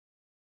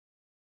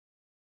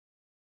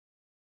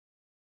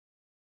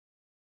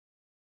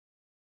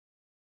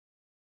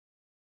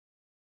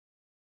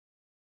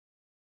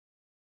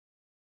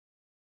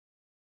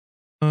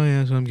Oh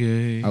yes, I'm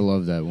gay. I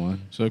love that one.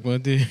 Suck my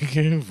dick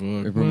and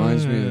fuck It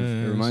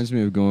reminds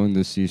me of going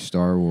to see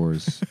Star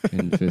Wars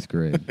in 5th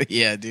grade.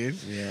 Yeah, dude.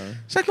 Yeah.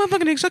 Suck my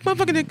fucking dick. Suck my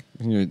fucking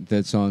dick.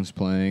 That song's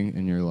playing,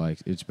 and you're like,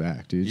 it's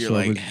back, dude. You're Star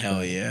like, Wars is hell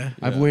back. yeah.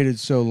 I've waited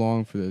so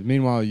long for this.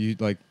 Meanwhile, you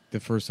like the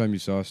first time you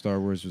saw Star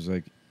Wars was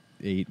like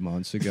 8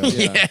 months ago.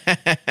 Yeah.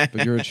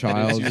 But you're a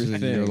child, your and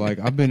thing. you're like,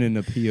 I've been in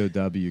a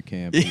POW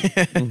camp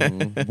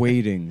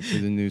waiting for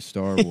the new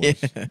Star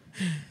Wars. Yeah.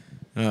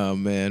 Oh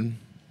man.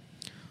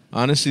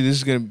 Honestly,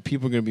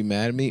 people are gonna be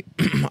mad at me.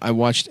 I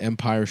watched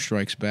Empire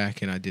Strikes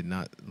Back and I did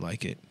not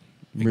like it.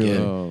 Really?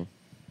 Again. Oh.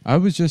 I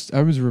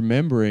was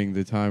remembering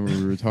the time where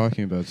we were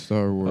talking about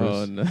Star Wars.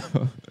 Oh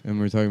no. And we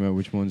were talking about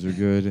which ones are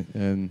good,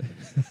 and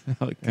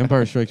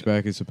Empire Strikes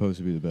Back is supposed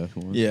to be the best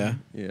one. Yeah.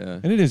 Yeah.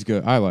 And it is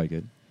good. I like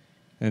it.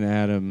 And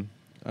Adam,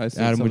 I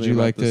said Adam, would something you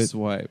about like the to-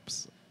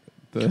 swipes?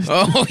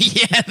 Oh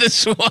yeah, the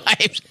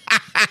swipes.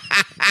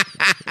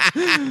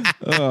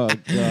 Oh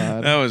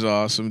god. That was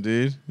awesome,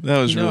 dude. That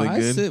was really I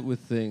good. sit with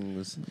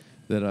things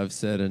that I've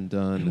said and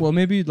done. well,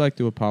 maybe you'd like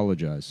to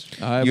apologize.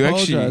 I You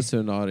apologize actually- to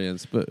an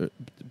audience,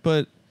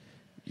 but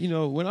you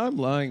know, when I'm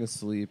lying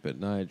asleep at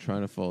night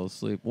trying to fall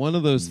asleep, one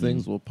of those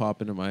things will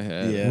pop into my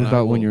head. Yeah. and What I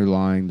about when will- you're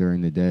lying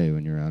during the day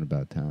when you're out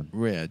about town?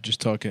 Yeah, just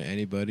talking to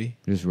anybody.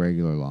 Just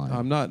regular lying.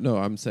 I'm not. No,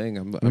 I'm saying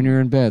I'm. when you're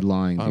in bed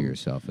lying to I'm-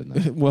 yourself at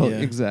night. well, Yeah.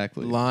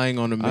 exactly. Lying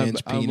on a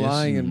man's I'm penis.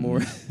 lying in more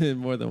Mm. in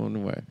more than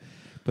one way.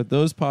 But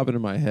those pop into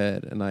my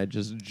head, and I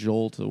just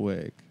jolt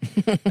awake,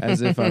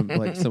 as if I'm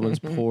like someone's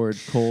poured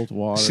cold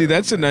water. See,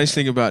 that's on the my nice head.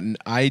 thing about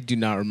I do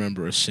not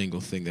remember a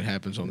single thing that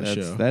happens on the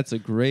show. That's a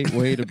great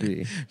way to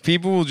be.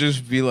 People will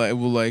just be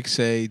like,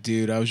 say,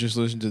 dude, I was just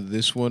listening to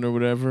this one or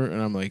whatever, and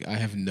I'm like, I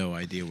have no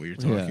idea what you're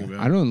talking Yeah. about.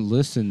 I don't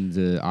listen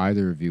to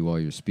either of you while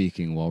you're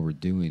speaking while we're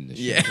doing the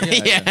show. Yeah,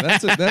 Yeah,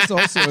 That's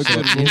also a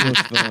good rule of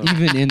thumb.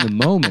 Even in the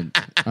moment,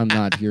 I'm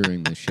not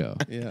hearing the show.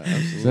 Yeah,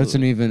 absolutely. So that's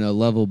even a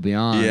level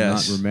beyond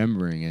Yes. not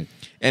remembering it.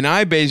 And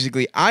I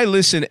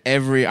listen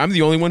I'm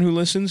the only one who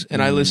listens,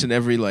 and I listen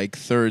every like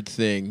third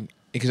thing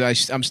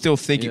because I'm still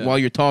thinking Yeah. while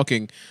you're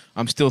talking.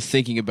 I'm still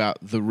thinking about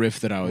the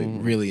riff that I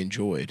really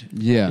enjoyed.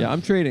 Yeah. Yeah,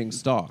 I'm trading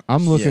stock.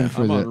 I'm looking Yeah.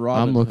 for I'm on I'm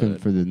Robin looking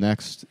Hood. for the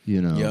next,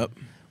 Yep.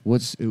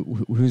 who's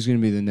going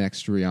to be the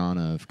next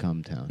Rihanna of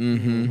Cumtown?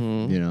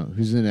 Mm-hmm. You know,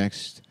 who's the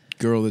next?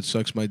 Girl that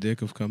sucks my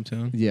dick of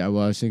Cumtown. Yeah,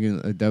 well, I was thinking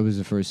that was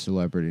the first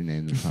celebrity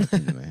name that popped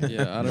into my head.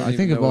 Yeah, I don't I even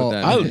think know of what all.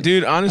 that I, is.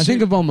 Dude, I honestly,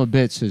 think of all my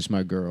bits as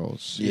my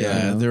girls. yeah,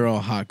 you know? they're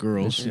all hot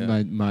girls. This Yeah.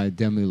 is my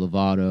Demi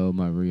Lovato,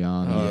 my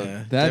Rihanna.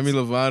 Yeah, That's- Demi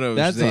Lovato.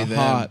 That's they, a them.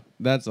 hot.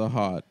 That's a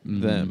hot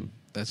Mhm. them.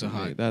 That's a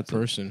hot That's a-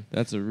 person.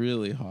 That's a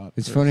really hot.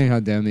 It's person. funny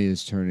how Demi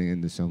is turning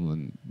into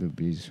someone that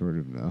we sort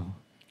of know.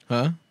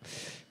 Huh?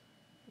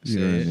 You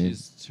know what I Say it. mean?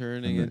 She's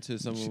turning I'm a- into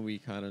someone we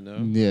kind of know.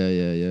 Yeah.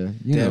 You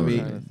Demi-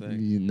 know, Kind of thing.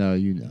 you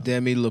know.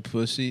 Demi La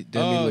Pussy.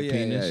 Demi Oh La yeah,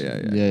 Penis. yeah. Yeah,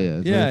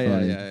 it's Yeah, very yeah,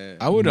 funny. yeah.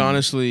 I would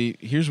honestly.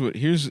 Here's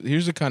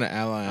the kind of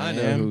ally I, I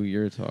know am. who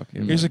you're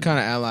talking Here's the about. kind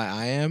of ally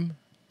I am.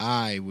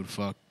 I would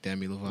fuck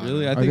Demi Lovato.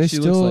 Really, I Are think they she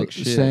still looks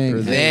like shit. saying-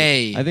 or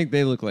They. I think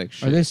they look like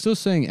shit. Are they still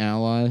saying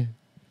ally?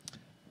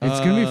 It's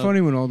gonna be Uh,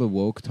 funny when all the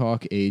woke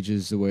talk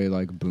ages the way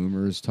like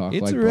boomers talk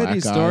It's like already black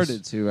guys.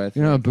 started to. I think.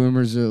 You know, how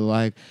boomers are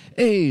like,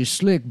 "Hey,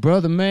 slick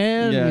brother,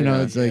 man." Yeah, you know,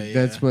 yeah. it's like Yeah,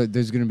 that's yeah. what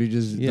there's gonna be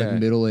just Yeah.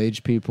 like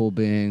middle-aged people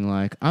being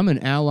like, "I'm an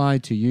ally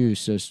to you,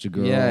 sister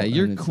girl." yeah, And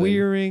you're it's like-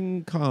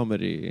 queering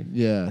comedy.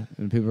 yeah,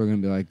 and people are gonna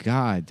be like,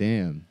 "God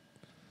damn,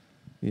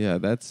 Yeah,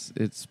 it's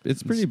pretty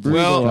It's brutal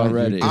Well,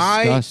 already.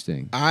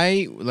 disgusting."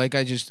 I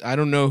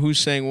don't know who's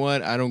saying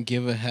what. I don't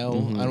give a hell.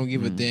 Mhm, I don't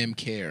give a damn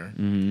care.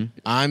 Mm-hmm.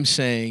 I'm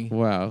saying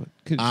Wow,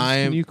 can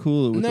I'm- you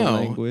cool it with the no.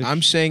 language?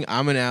 I'm saying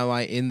I'm an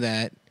ally in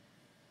that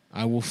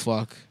I will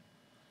fuck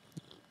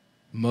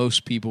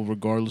most people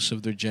regardless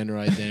of their gender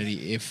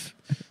identity if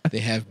they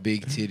have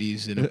big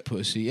titties and a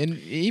pussy, and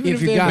even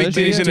if, they have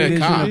big titties and a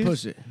cock,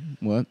 pussy.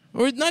 What?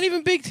 or not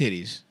even big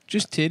titties,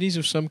 just titties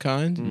of some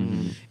kind.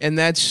 Mhm. And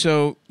that's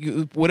so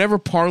whatever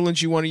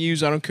parlance you want to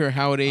use. I don't care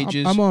how it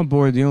ages. I'm on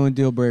board. The only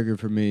deal breaker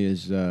for me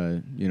is,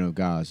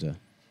 Gaza.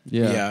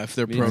 yeah. If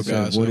they're Me pro too. So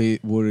Gaza,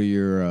 what are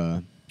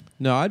your?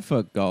 No, I'd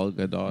fuck Gal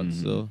Gadot Mhm.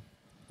 still.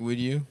 would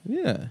you?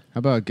 Yeah. How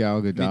about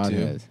Gal Gadot too.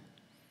 head?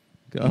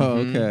 Oh,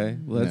 Mhm. okay.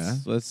 Yeah.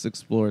 Let's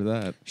explore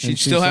that. She'd And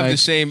still she's have the like-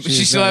 same. she's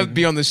She'd still have like- to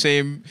be on the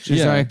same She's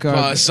Yeah.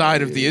 like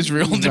side of the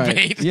Israel right.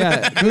 debate.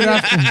 Yeah.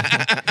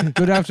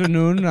 Good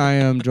afternoon. I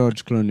am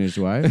George Clooney's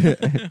wife.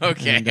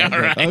 Okay, all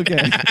right.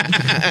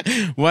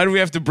 Okay. Why do we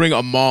have to bring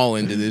Amal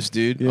into this,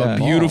 dude? Yeah. A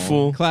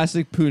beautiful.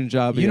 Classic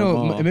Punjabi. You know,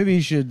 Amal. maybe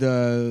you should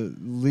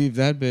leave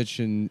that bitch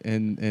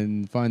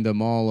and find the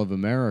Mall of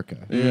America.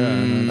 Yeah.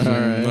 Mm, All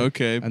right.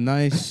 Okay. A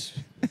nice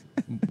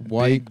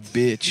white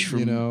Big bitch from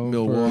you know,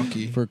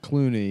 Milwaukee for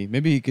Clooney.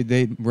 Maybe he could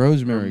date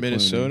Rosemary or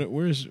Minnesota.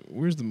 Where's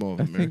the Mall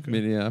of I think America?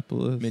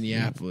 Minneapolis.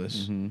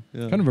 Minneapolis. hmm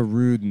Yeah. Kind of a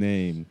rude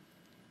name,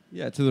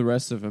 Yeah, to the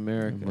rest of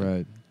America.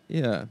 right?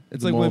 Yeah,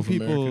 it's The like Mall when of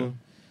people. America.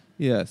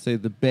 Yeah, say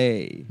the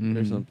Bay or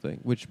Mhm. something.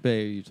 Which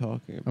Bay are you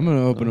talking about? I'm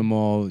gonna open a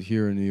mall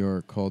here in New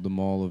York called the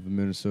Mall of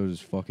Minnesota's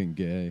fucking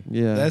gay.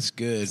 Yeah, That's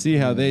good. See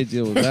how they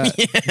deal with that.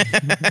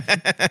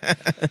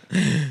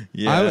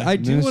 Yeah. I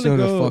do want to Minnesota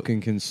go.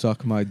 fucking can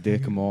suck my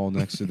dick mall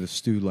next to the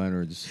Stu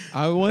Leonard's.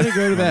 I want to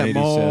go to that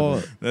 87.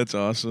 mall. That's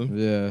awesome.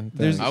 Yeah,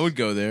 There's- thanks. I would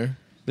go there.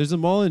 There's a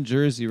mall in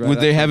Jersey, right? Would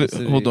they outside have the it?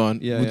 city. Hold on.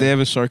 Yeah, Would yeah. they have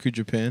a Sarku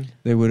Japan?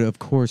 They would of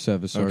course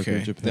have a Sarku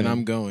Okay, Japan. then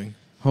I'm going.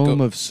 home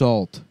go- of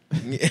salt.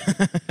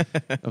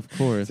 Of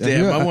course.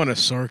 Damn, Damn, I- I want a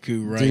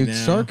Sarku right Dude, now.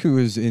 Sarku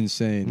is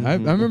insane. I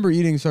Mhm. remember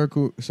eating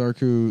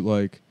Sarku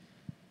like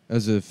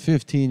as a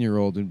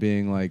 15-year-old and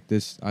being like,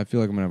 "This, I feel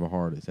like I'm gonna have a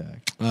heart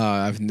attack."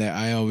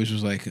 I always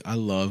was like, I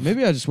love.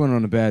 Maybe I just went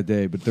on a bad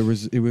day, but there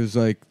was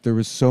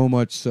so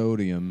much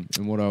sodium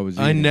in what I was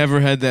eating. I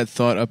never had that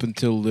thought up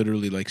until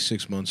literally like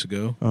 6 months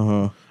ago.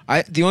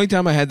 The only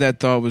time I had that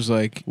thought was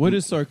like, What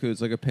is Sarku?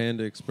 It's like a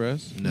Panda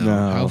Express. no,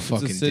 No. how It's a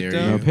fucking sit dare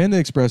down? No, you? Panda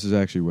Express is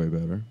actually way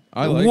better.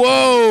 I like.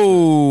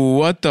 Whoa,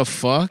 what the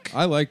fuck?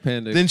 I like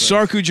Panda. Then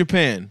Express. Sarku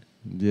Japan.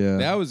 Yeah,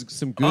 That was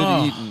some good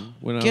Oh, eating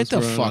when I was Get the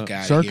growing fuck up.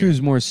 out of here.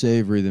 Sarku's more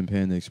savory than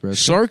Panda Express.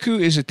 Sarku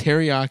is a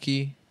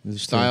teriyaki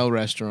It's style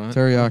restaurant,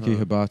 teriyaki Uh-huh.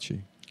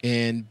 hibachi.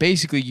 and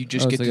basically you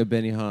just Oh, get it's like to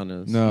a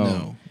Benihana's.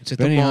 No, It's at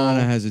the mall.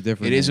 Benihana has a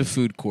different. It is a name.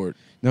 food court.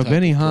 No, type of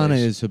Benihana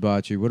place. is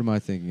hibachi. What am I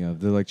thinking of?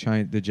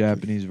 The the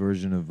Japanese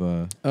version of.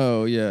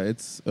 Oh yeah,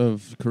 it's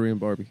of Korean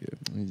barbecue.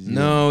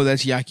 No,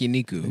 that's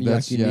yakiniku.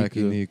 That's Yakiniku.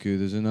 yakiniku.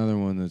 There's another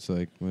one that's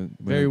like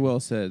Very well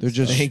said. They're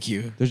just- Thank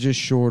you. They're just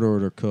short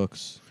order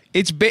cooks.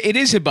 It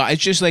is hibachi.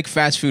 It's just like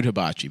fast food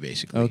hibachi,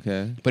 basically.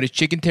 Okay. But it's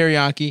chicken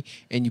teriyaki,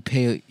 and you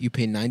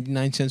pay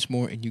 99 cents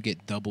more, and you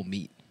get double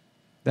meat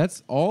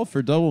That's all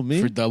for double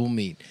meat. for double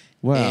meat.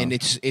 Wow. And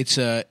it's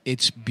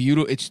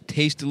beautiful. It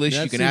tastes delicious.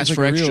 That You can seems ask like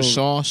for a extra real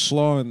sauce.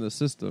 Flaw in the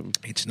system.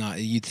 It's not.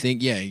 You'd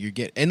think, yeah, you're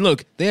getting. And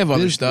look, they have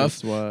other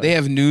stuff. Business-wise. They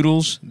have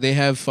noodles. They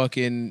have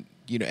fucking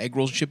egg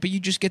rolls and shit. But you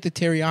just get the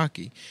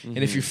teriyaki. And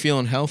if Mhm. you're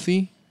feeling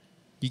healthy,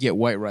 you get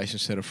white rice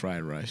instead of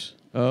fried rice.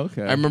 Oh,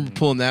 okay. I remember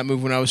pulling that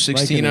move when I was Like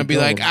 16. an I'd be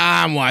like, adult.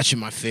 I'm watching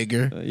my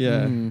figure.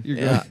 Yeah. Mm. You're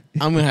Yeah,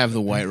 good. I'm gonna have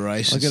the white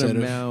rice I'll get instead a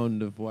of.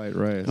 mound of white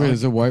rice. Wait,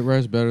 is the white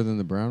rice better than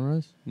the brown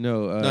rice?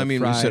 No, No, I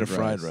mean instead of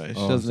fried rice. It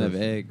Oh, doesn't so- have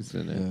eggs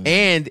in it.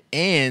 Yeah.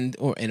 And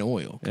oil.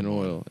 And Come on.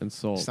 oil and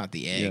salt. It's not the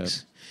Yeah.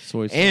 eggs.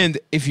 Soy sauce. And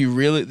if you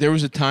really, there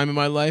was a time in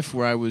my life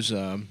where I was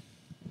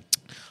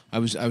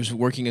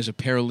working as a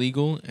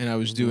paralegal, and I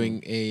was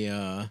doing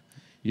a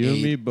you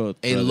and me both.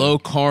 a brother. low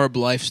carb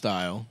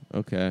lifestyle,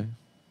 Okay.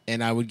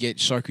 and I would get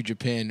Sarku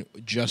Japan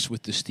just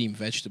with the steamed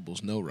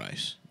vegetables, no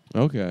rice.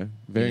 Okay.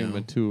 Very You know.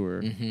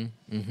 mature.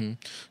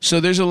 So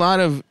there's a lot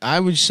of. I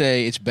would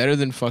say it's better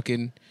than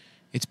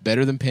It's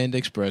better than Panda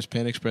Express.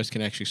 Panda Express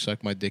can actually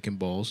suck my dick and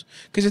balls.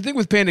 Because the thing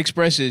with Panda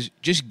Express is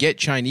just get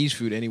Chinese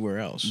food anywhere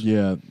else.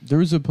 Yeah, there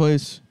was a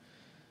place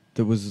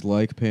that was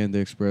like Panda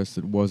Express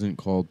that wasn't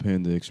called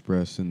Panda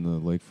Express in the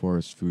Lake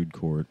Forest food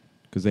court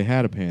because they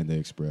had a Panda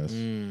Express.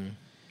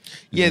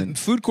 Yeah, then-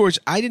 food courts.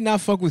 I did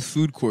not fuck with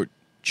food court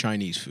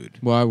Chinese food.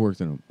 Well, I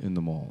worked in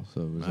the mall,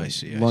 so it was I like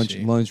see, I lunch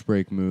see. lunch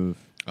break move.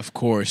 Of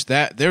course,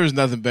 there was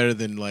nothing better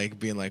than like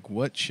being like,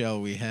 "What shall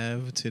we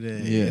have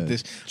today?" Yeah. At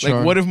this, Char-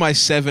 like, what of my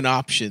 7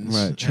 options?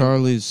 Right,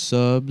 Charlie's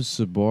Subs,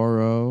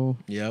 Sabaro,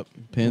 Yep.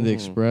 Panda Ooh.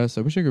 Express.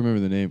 I wish I could remember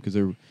the name because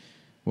they're.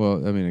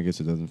 Well, I mean, I guess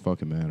it doesn't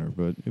fucking matter,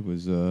 but it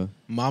was.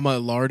 Mama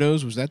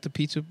Lardo's, was that the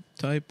pizza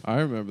type? I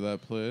remember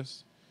that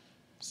place.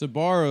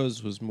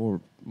 Sabaro's was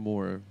more.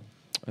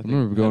 I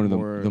remember going to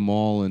more, the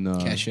mall in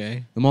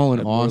Cachet. the mall in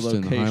had more Austin,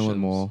 the Highland locations.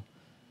 Mall,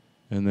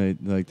 and they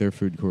like their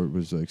food court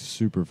was like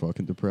super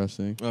fucking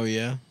depressing. Oh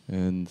yeah.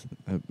 And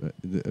I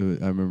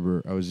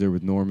remember I was there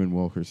with Norman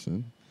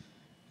Wilkerson,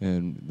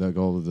 and like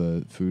all of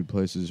the food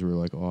places were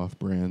like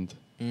off-brand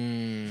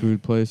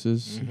food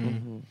places.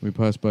 Mhm. Mhm. We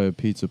passed by a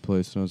pizza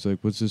place, and I was like,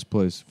 "What's this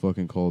place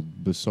fucking called?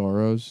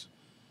 Bizarros?"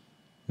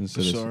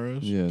 Instead Bizarros.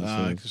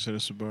 yeah, Instead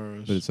of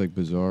Sabaros. but it's like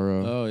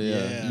Bizarro. Oh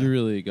yeah. Yeah. You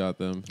really got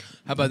them.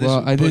 How about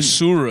Well, I this?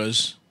 didn't-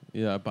 Basuras.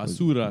 Yeah,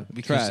 basura,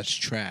 Because it's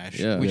trash. trash.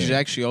 Yeah. Which is Yeah.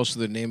 actually also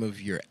the name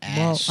of your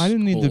Well, ass. I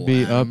didn't need to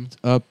be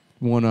up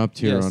one up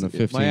tier Yes, on a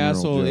 15-year-old my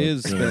asshole joke.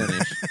 is Yeah.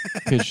 Spanish.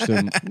 Pitched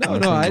him. No,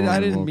 up no, from I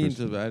Norman didn't mean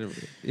Wilkerson. to.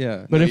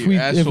 Yeah. But No, if your we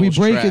asshole's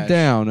break trash. it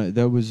down,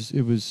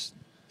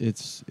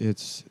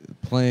 it's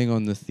playing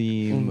on the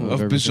theme Mhm.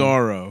 of everything.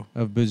 Bizarro.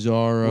 Of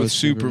Bizarro, With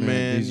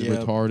Superman, He's a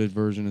yep. retarded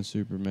version of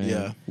Superman.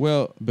 Yeah.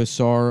 Well,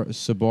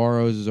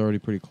 Sabaros is already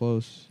pretty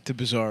close, To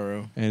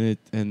Bizarro. and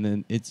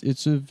then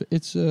it's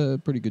a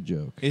pretty good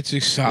joke. It's a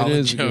solid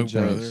is a good joke,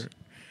 joke. brother.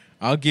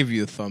 I'll give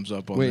you a thumbs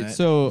up on wait. that.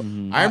 So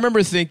Mhm. I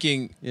remember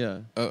thinking, yeah.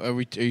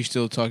 are you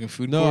still talking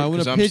food No, court? I want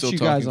 'Cause to I'm pitch still you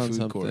guys talking on food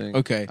something. court.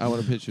 Okay. I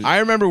want to pitch you. I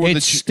remember when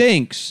It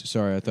stinks.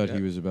 Sorry, I thought Yeah.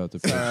 he was about to.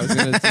 Sorry, I was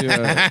gonna do.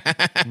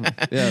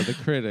 Yeah, the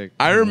critic.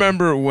 I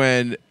remember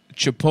when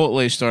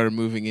Chipotle started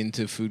moving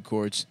into food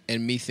courts,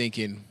 and me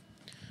thinking,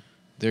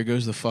 there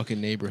goes the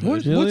fucking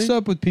neighborhood. What's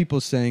up with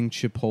people saying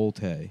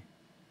Chipotle?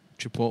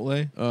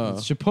 Chipotle.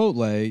 It's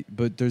Chipotle,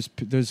 but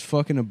there's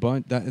fucking a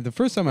bunch. The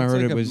first time I It's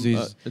heard like it was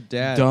these a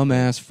dad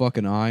dumbass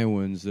fucking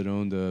Iowans that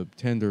owned a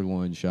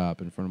tenderloin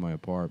shop in front of my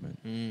apartment,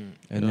 and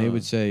they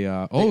would say,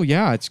 "Oh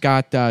yeah, it's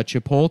got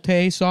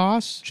Chipotle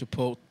sauce."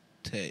 Chipotle.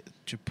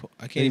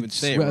 I can't even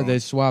say it wrong. They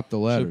swapped the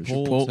letters.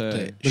 Chipotle.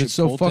 But it's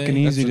so Chipotle? fucking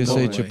easy to That's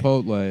say annoying.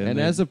 Chipotle. And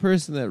they- as a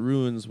person that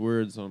ruins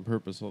words on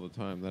purpose all the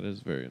time, that is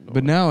very annoying.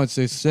 but now it's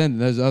extended.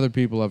 There's other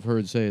people I've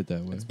heard say it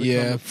that way. become Yeah,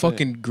 a thing.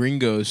 fucking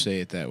gringos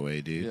say it that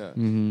way, dude. yeah,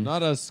 Mhm.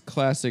 not us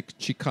classic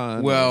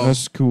Chicanos. Well,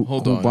 That's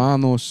hold on.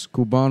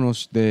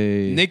 Cubanos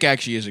de. Nick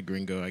actually is a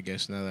gringo, I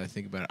guess, now that I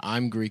think about it.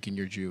 I'm Greek and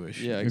you're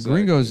Jewish. yeah, A exactly.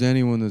 gringo is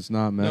anyone that's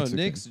not No, Mexican.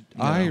 Nick's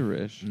No.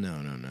 Irish. No.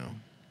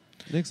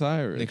 Nick's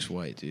Irish. Nick's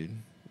white, dude.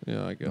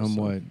 Yeah, I guess I'm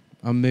so. white.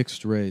 I'm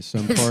mixed race.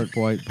 I'm part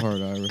white,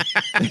 part Irish.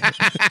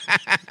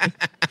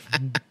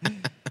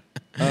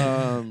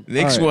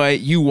 Nick's all right.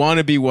 white. You want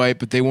to be white,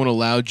 but they won't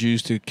allow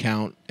Jews to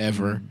count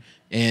ever. Mm-hmm.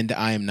 And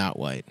I am not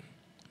white.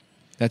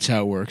 That's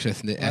how it works I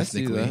see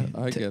ethnically. that.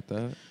 I get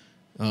that.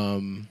 But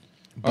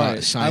All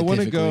right, I want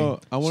to go.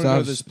 I want to go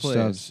to this place.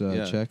 Stav's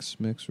yeah. Czechs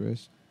mixed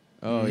race.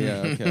 Oh yeah,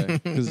 okay.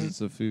 Because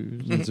it's a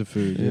food. It's a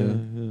food,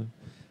 yeah.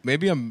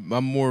 Maybe I'm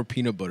more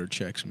peanut butter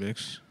Chex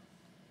mix,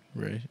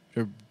 right?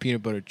 Or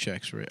peanut butter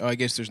Chex, right? Oh, I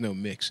guess there's no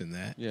mix in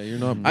that. Yeah, you're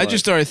not. I black.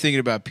 just started thinking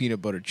about peanut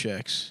butter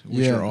Chex,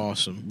 which Yeah. are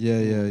awesome.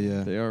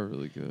 Yeah. They are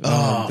really good.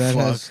 Oh,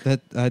 fuck.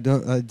 I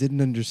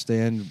didn't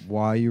understand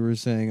why you were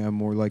saying I'm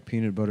more like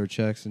peanut butter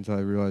Chex until I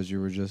realized you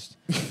were just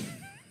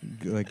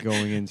like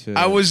going into.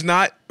 I was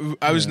not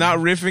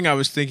riffing. I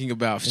was thinking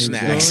about It was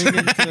snacks Going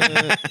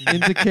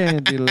into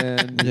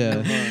Candyland.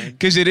 Yeah.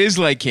 because it is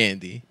like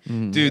candy,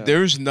 Mhm. dude. Yeah.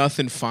 There's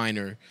nothing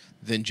finer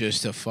than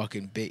just a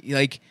fucking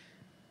like.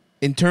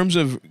 In terms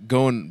of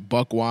going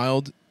buck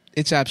wild,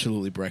 it's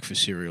absolutely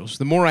breakfast cereals.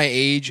 The more I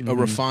age, a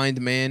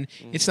refined man,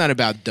 it's not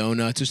about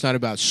donuts. It's not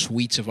about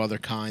sweets of other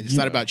kinds. It's You-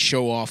 not about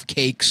show off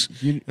cakes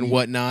and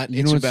whatnot.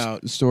 You It's know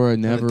about what's a store I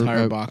never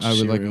entire I, box I of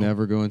would like cereal.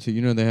 never go into.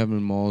 You know they have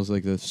in malls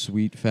like the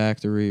Sweet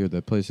Factory or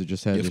the place that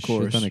just has Of a shit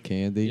course. ton of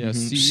candy. Yeah,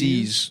 C's.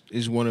 C's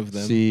is one of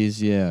them. C's,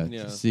 yeah,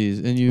 Yeah. C's,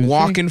 and you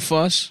Walk think, and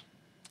Fuss.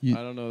 You-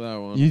 I don't know that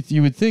one.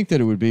 you would think that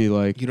it would be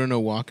like You don't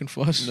know Walk and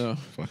Fuss? No.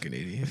 Fucking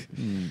idiot.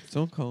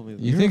 Don't call me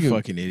that. you You're think a it-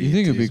 fucking idiot, You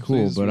think it'd be dude.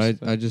 cool, Please but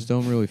respect I just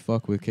don't really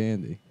fuck with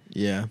candy.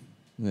 Yeah.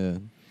 Yeah,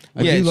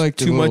 Yeah, do it's like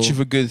the too much little- of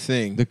a good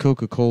thing. the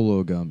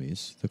Coca-Cola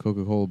gummies, the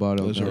Coca-Cola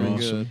bottle Those are gummies. Very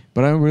awesome. good.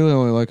 But I really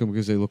only like them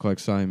because they look like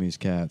Siamese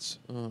cats.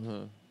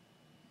 Uh-huh.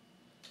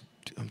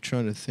 I'm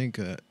trying to think.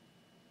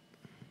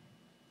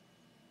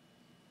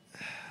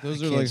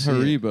 Those I are can't like see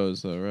it.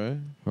 Haribos, though, right?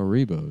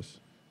 Haribos,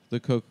 The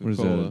what is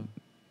Coca-Cola. that?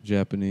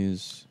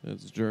 Japanese.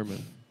 It's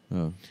German.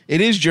 Oh,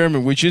 It is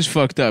German, which is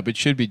fucked up. It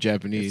should be It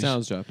Japanese.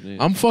 sounds Japanese.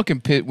 I'm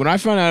fucking pissed. When I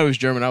found out it was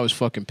German, I was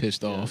fucking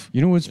pissed off.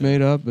 you know what's Yeah.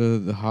 made up?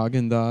 The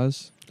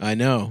Haagen-Dazs. I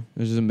know.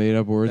 There's just a made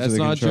up word That's so they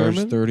can not charge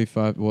German?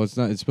 35. Well, it's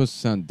not. It's supposed to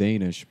sound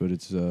Danish, but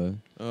it's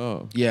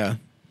Oh. Yeah.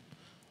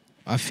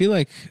 I feel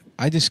like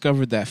I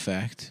discovered that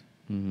fact.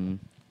 mhm.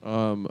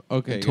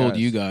 Okay. I told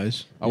guys. you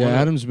guys. I yeah, wanna-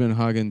 Adam's been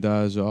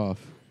Haagen-Dazs off.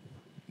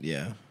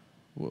 Yeah.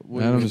 What do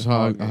you Adam's mean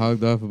hogged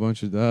hogging? off a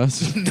bunch of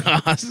das.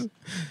 Das.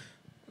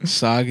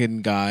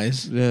 Sagan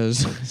guys.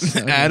 yes.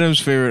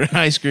 Adam's favorite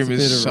ice cream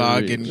It's a is bit of a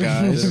Sagan reach.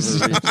 guys.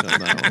 Bit of a reach on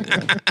that one,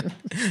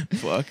 yeah.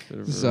 Fuck. Bit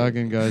of a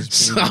Sagan guys.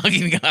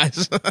 Sagan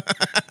guys.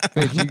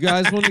 Hey, if you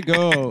guys want to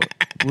go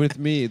with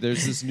me,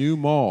 there's this new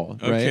mall,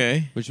 right?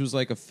 Okay. Which was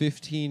like a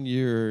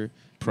 15-year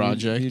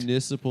Project.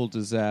 municipal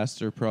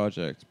disaster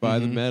project by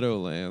the Mhm.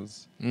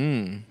 Meadowlands. Mm.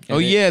 And Oh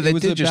yeah, it they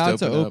was did just about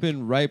to open up.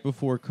 open right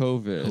before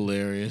COVID,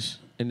 Hilarious.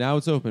 and now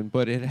it's open.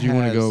 But it Do you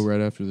want has- to go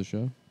right after the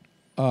show?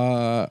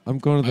 I'm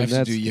going to the I have to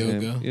Nets do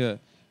game. yoga. Yeah,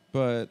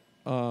 but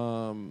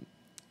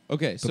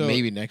okay. But So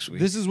maybe next week.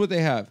 this is what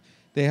they have.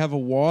 They have a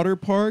water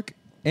park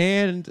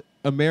and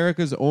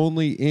America's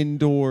only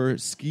indoor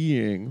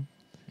skiing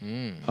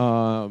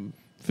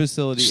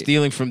facility.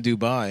 Stealing from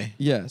Dubai.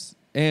 Yes,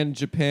 and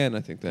Japan.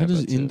 I think they How have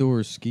does that too.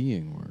 indoor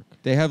skiing work?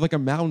 They have like a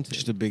mountain.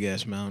 Just a big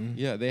ass mountain.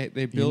 Yeah,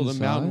 they build a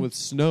mountain Inside? with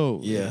snow.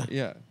 Yeah.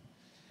 yeah.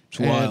 It's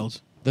And-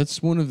 wild.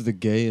 That's one of the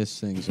gayest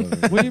things ever.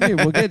 What do you mean?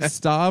 We'll get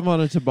Stav on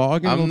a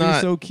toboggan. I'm It'll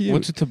not. be so cute.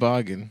 What's a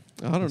toboggan?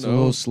 I don't It's know. a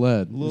little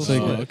sled. Little it's like,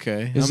 sled.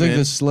 Okay. it's I'm like in.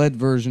 the sled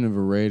version of a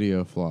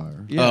radio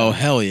flyer. Yeah. Oh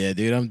hell yeah,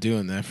 dude! I'm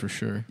doing that for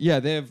sure. Yeah,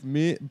 they have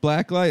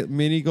blacklight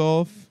mini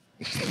golf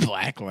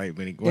Blacklight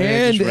mini golf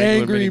and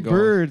Angry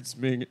Birds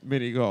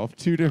mini golf.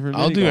 Two different.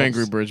 I'll mini do golfs.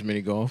 Angry Birds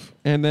mini golf.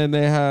 And then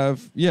they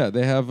have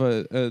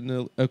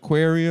an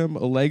aquarium,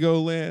 a Lego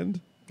land.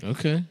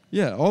 Okay,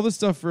 Yeah, all the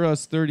stuff for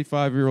us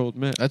 35-year-old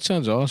men. that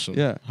sounds awesome.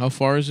 Yeah. How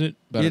far is it?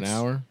 About It's- an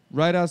hour.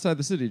 Right outside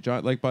the city,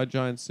 like by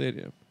Giant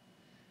Stadium.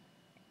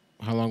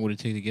 How long would it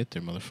take to get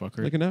there,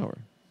 motherfucker? Like an hour.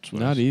 That's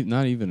what I Not was-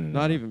 not even an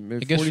Not hour. even. I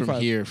Maybe guess 45,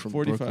 from here, from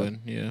 45. Brooklyn.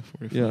 Yeah,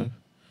 45. Yeah.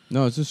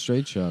 No, it's a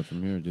straight shot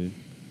from here, dude.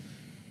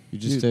 You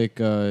just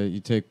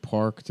Dude. take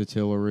Park to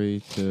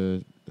Tillery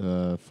to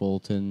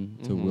Fulton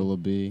to Mhm.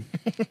 Willoughby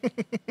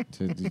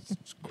to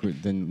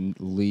then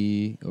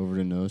Lee over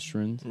to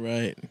Nostrand.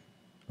 Right.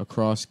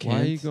 across Kent.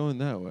 Why are you going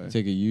that way?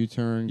 Take a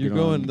U-turn. You're get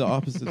going on, the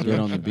opposite Get direction.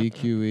 on the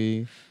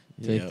BQE.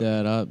 Take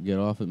that up. Get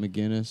off at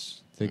McGinnis.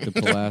 Take the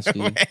Pulaski.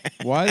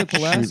 Why the Shoot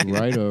Pulaski?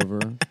 right over.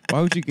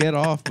 Why would you get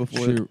off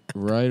before? Shoot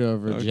right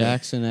over Okay.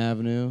 Jackson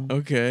Avenue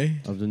Okay.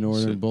 of the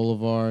Northern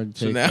Boulevard.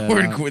 So Take now that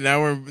we're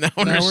out.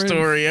 in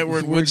Astoria. We're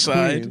in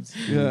Woodside. Queens.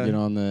 Yeah. Get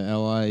on the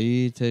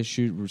LIE.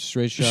 Shoot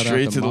straight shot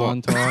Straight out to the the-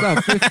 It's Montauk.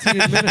 about 15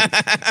 minutes.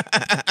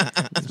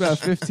 It's about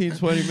 15,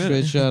 20 Straight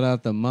minutes. shot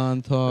out the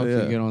Montauk.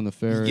 Yeah. You get on the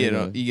ferry.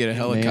 You get a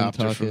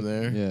helicopter Nantucket. from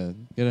there. Yeah,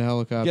 get a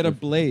helicopter. Get a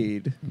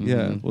blade. Yeah,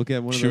 Mhm. we'll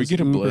get one Should of we those get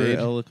a Uber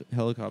blade?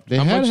 helicopters. They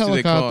How had much do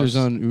they helicopters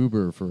cost? on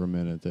Uber for a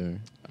minute there.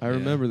 I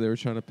remember they were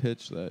trying to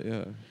pitch that.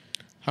 Yeah,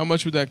 How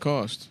much would that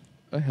cost?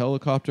 a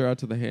helicopter out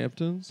to the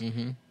Hamptons.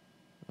 Mm-hmm.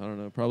 I don't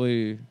know,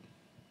 probably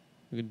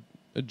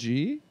a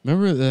G.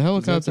 Remember the that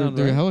helicopter? sound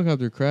The right?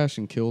 helicopter crashed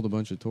and killed a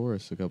bunch of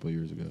tourists a couple of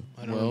years ago.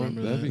 I don't Well,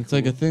 remember that'd that. be It's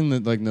like a cool. thing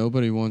that like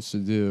nobody wants to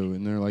do,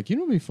 and they're like, you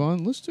know, what'd be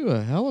fun. Let's do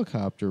a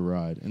helicopter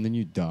ride, and then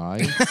you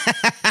die.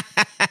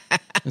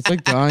 It's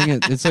like dying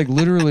at. It's like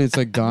literally. It's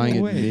like dying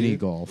No at way, mini dude.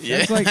 golf.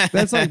 Yeah.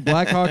 That's like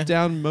Black Hawk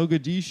Down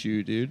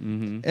Mogadishu, dude.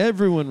 Mm-hmm.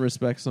 Everyone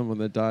respects someone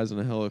that dies in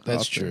a helicopter.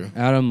 That's true.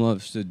 Adam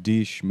loves to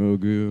dish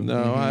mogu. No,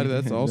 Mhm.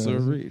 that's also a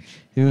reach.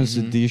 He wants to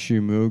Mhm. dish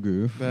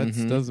mogu. That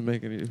Mhm. doesn't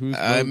make any. Who's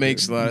It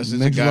makes a lot of sense.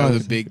 It's a Makes a guy lot with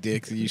of a big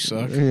dick that you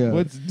suck. Yeah.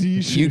 What's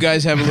dish? You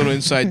guys have a little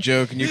inside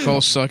joke, and you call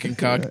sucking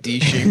cock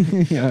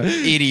deeshing. Yeah.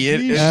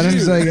 Idiot.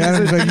 Adam's like,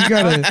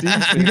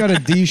 you got a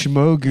dish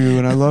mogu,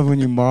 and I love when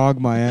you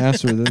mog my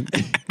ass with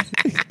it.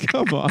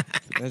 Come on.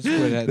 That's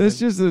what.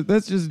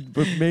 That's just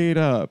made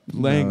up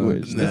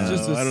language. No, That's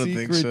just a I don't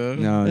secret. think so.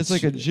 No, It's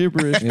like a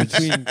gibberish it's-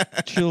 between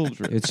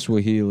children. It's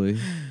Swahili.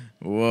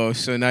 Whoa,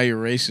 so now you're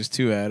racist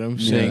too, Adam,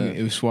 saying Yeah.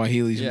 it was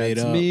Swahili's yeah, made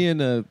it's up. me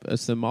and a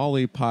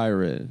Somali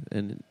pirate,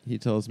 and he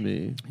tells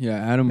me, Yeah,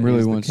 Adam And really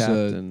he's the wants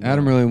captain, to.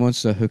 Adam yeah. really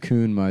wants to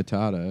hakun my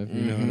tata. If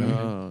you know Mhm. what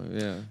I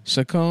mean. "Oh, yeah."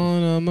 Suck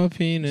on my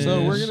penis.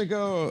 So we're gonna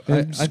go. I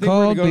It's think we're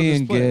called gonna go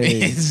being to this place.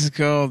 gay. It's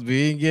called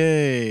being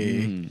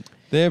gay. Mhm.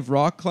 They have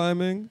rock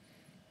climbing.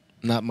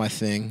 Not my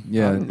thing.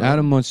 Yeah, I don't know.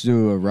 Adam wants to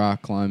do a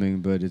rock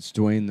climbing, but it's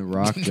Dwayne the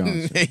Rock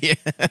Johnson. Yeah.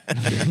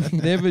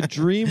 They have a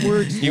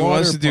DreamWorks. He water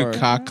wants to do park.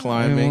 cock He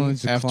climbing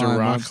wants to after climb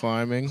rock up.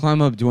 climbing.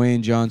 Climb up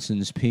Dwayne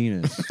Johnson's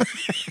penis,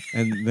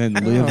 and then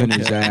live in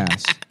his Okay.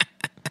 ass.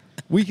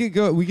 We could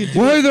go. We could. Do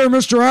Well, hey there,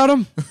 Mr.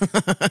 Adam.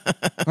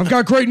 I've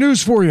got great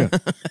news for you.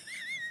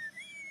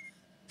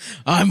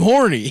 I'm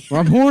horny.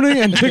 I'm horny,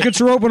 and tickets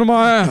are open to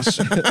my ass.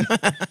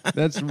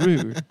 That's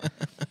rude.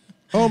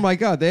 Oh my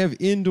God! They have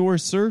indoor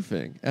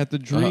surfing at the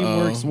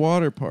DreamWorks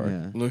water park.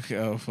 Yeah. Look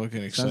how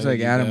fucking excited. Sounds like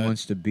you Adam got.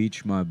 wants to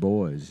beach my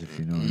boys, if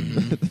you know what I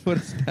mean. What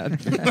is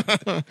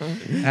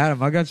that?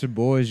 Adam, I got some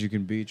boys you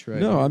can beach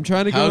right No, now. I'm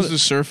trying to go. How's the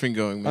surfing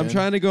going, man? I'm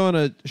trying to go on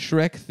a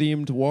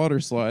Shrek-themed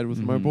water slide with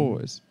my Mhm.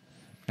 boys.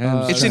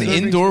 Adam's It's an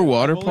trying- indoor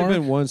water I've only park?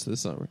 been once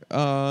this summer.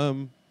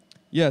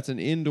 Yeah, it's an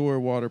indoor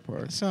water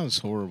park. That sounds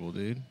horrible,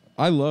 dude.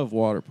 I love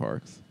water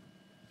parks.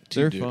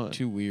 They're Too fun.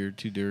 Too weird.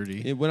 Too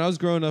dirty. When I was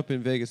growing up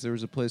in Vegas, there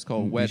was a place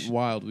called We Wet should- and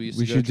Wild. We used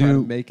we to go should try to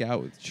do- make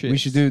out with chicks. We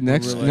should do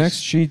next We're like-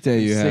 next cheat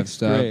day you have sixth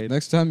stuff. grade.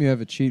 Next time you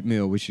have a cheat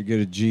meal, we should get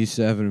a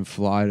G7 and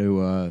fly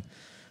to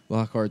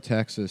Lockhart,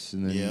 Texas,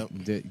 and then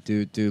Yep.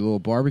 do a little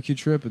barbecue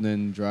trip, and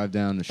then drive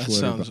down to That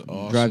sounds Schlitterbahn.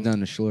 awesome. Drive down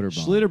to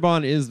Schlitterbahn.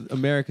 Schlitterbahn is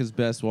America's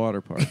best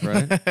water park,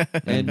 right?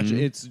 And Mhm.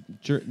 it's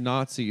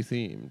Nazi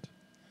themed.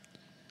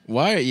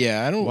 Why?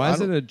 Yeah, I don't. Why I is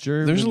it don't- a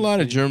German? There's a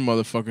lot of theme? German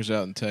motherfuckers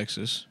out in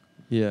Texas,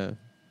 Yeah.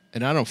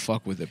 and I don't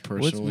fuck with it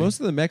personally. Most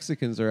of the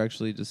Mexicans are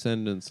actually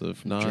descendants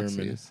of Nazis.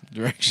 German.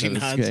 They're actually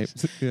that Nazis.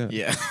 escaped. Yeah.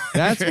 Yeah.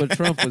 That's what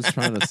Trump was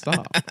trying to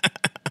stop.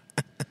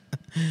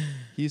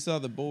 He saw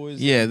the boys.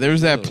 Yeah, there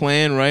was that killed.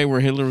 plan, right, where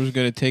Hitler was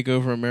going to take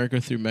over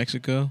America through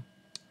Mexico.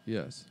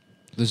 Yes.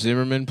 The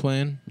Zimmerman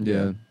plan.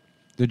 Yeah.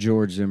 The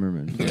George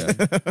Zimmerman. Yeah,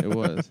 it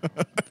was.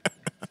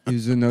 It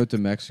was a note to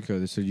Mexico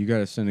that said, you got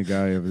to send a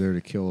guy over there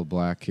to kill a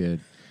black kid,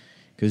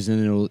 because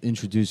then it'll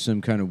introduce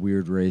some kind of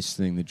weird race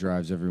thing that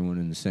drives everyone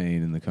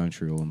insane and the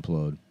country will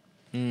implode.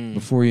 Mm.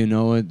 Before you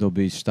know it, there'll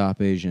be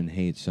Stop Asian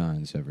hate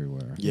signs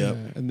everywhere. Yep.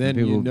 Yeah, and then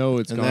People- you know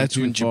it's And gone that's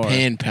too when far.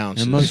 Japan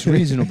pounces. And most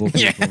reasonable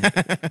people.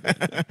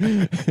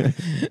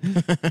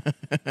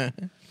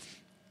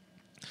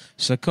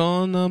 Suck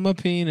on my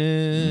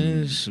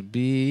penis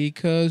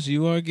because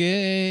you are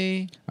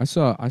gay. I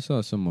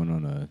saw someone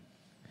on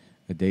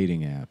a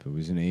dating app. It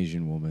was an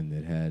Asian woman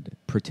that had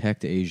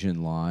protect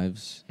Asian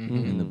lives Mhm.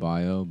 in the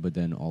bio, but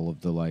then all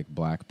of the like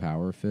black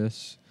power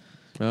fists.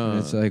 Oh. And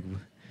it's like,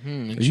 Hmm, are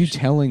you interesting.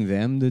 telling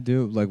them to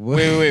do like what?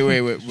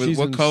 Wait. She's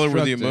What color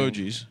were the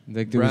instructing. emojis?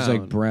 Like there was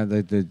like Brown.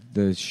 brown, like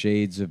the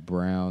shades of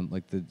brown,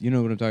 like the you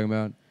know what I'm talking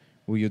about.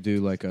 Well, you'll do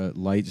like a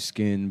light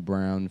skinned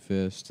brown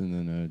fist, and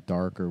then a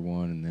darker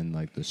one, and then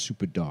like the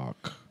super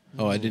dark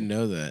Oh, I didn't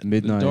know that. The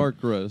midnight. dark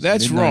roast.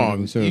 That's Midnight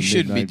wrong. sort of You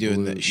shouldn't be midnight doing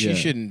blue. that. She Yeah.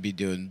 shouldn't be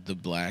doing the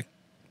black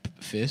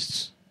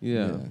fists.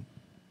 yeah.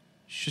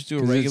 Just do a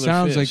 'Cause regular it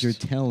sounds fist. like you're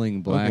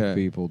telling black Okay.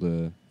 people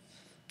to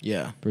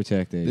Yeah.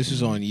 protect Asians. This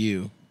is on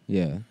you.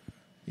 Yeah.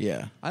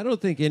 Yeah. I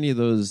don't think any of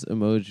those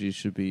emojis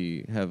should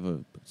have a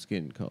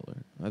skin color.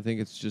 I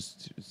think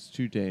it's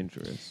too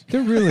dangerous.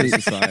 They're really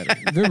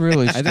society. They're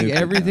really. I think stupid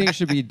everything now.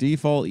 should be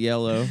default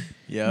yellow.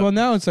 Yeah. Well,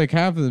 now it's like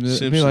half of them.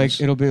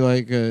 Simpsons. It'll be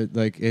like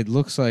it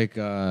looks like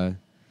it'll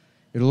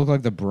look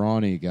like the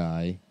brawny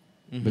guy,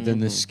 but then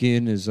the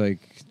skin is like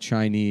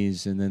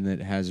Chinese, and then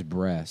it has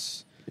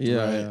breasts.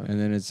 Yeah, Right. yeah. And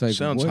then it's like,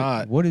 Sounds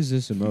hot. What is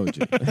this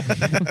emoji?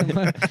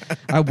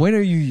 When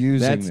are you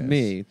using That's this?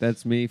 me.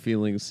 That's me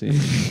feeling seen.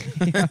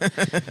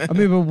 I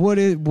mean, but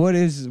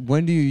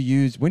when do you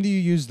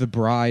use the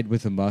bride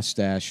with a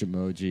mustache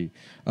emoji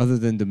other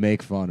than to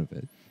make fun of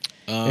it?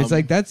 It's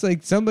like that's like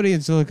somebody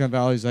in Silicon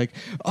Valley is like,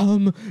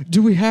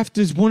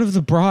 does one of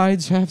the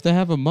brides have to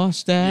have a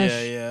mustache?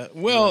 Yeah.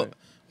 Well, Right.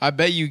 I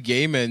bet you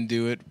gay men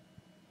do it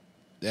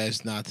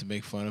as not to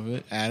make fun of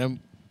it. Adam,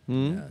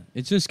 Yeah.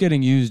 It's just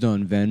getting used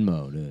on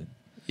Venmo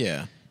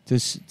yeah. to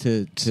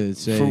say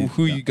For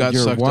who you got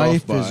your sucked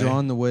wife off is by.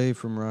 on the way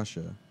from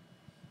Russia.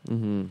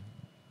 Mm-hmm.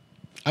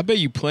 I bet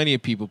you plenty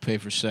of people pay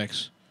for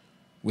sex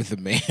with a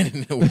man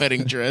in a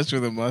wedding dress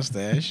with a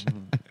mustache.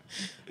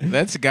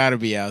 That's got to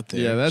be out there.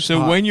 Yeah, that's so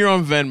hot. when you're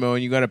on Venmo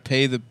and you got to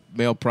pay the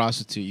male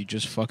prostitute you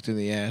just fucked in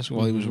the ass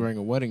while he was wearing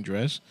a wedding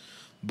dress,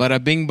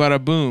 bada bing,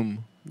 bada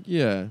boom.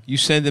 Yeah. You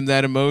send them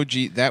that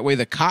emoji. That way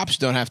the cops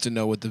don't have to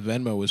know what the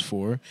Venmo is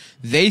for.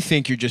 They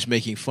think you're just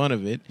making fun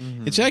of it.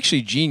 It's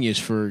actually genius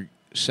for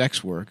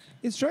sex work.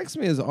 It strikes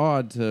me as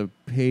odd to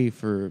pay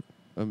for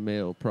a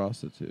male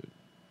prostitute.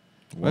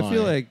 I Why?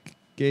 feel like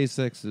gay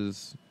sex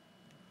is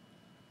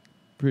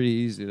pretty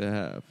easy to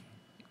have.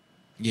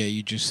 Yeah,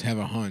 you just have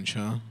a hunch,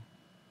 huh?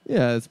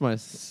 Yeah, it's my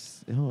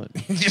hunch.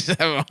 You just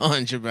have a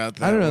hunch about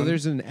that. I don't know. one.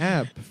 There's an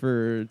app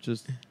for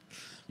just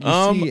you see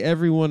Um,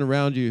 everyone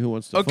around you who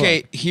wants to.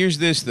 Okay, fuck. here's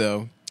this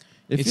though.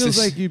 It it's feels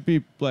this- like you'd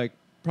be like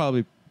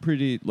probably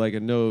pretty like a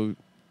no.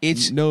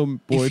 It's no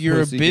boy if you're a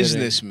pussy getting-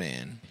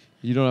 businessman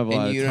you don't have a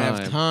lot and you of don't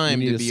time. have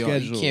time you to need be a on.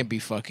 schedule. You can't be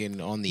fucking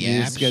on the You need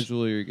to apps.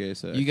 schedule your gay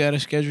sex. You got to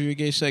schedule your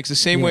gay sex the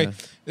same way.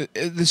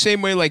 The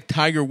same way like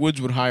Tiger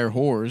Woods would hire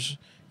whores.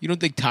 You don't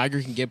think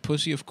Tiger can get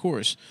pussy? Of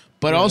course,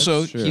 but Yeah, also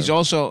that's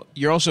true.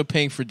 you're also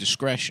paying for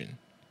discretion.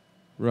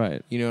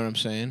 Right. You know what I'm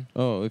saying?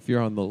 Oh, if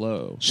you're on the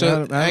low.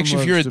 So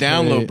actually, if you're a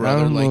down low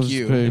brother like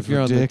you, If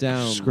you're on the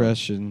down low.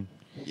 discretion,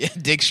 yeah,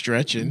 dick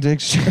stretching.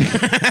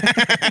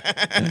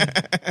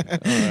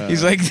 Uh,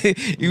 He's like,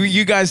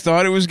 you guys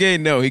thought it was gay?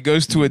 No, he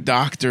goes to a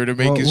doctor to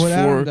make Well, his what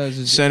Adam 4 does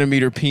is-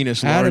 centimeter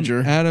penis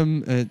larger.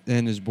 Adam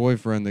and his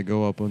boyfriend, they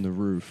go up on the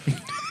roof,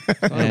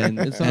 It's not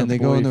a and they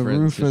go on the boyfriend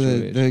roof of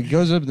situation. the. It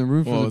goes up the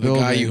roof Well, of the the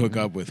building. guy you hook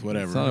up with, It's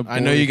whatever. not a I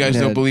know you guys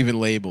boyfriend. don't believe in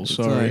labels.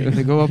 Sorry. like-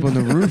 They go up on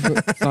the roof.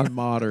 It's not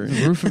modern.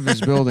 The roof of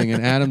his building,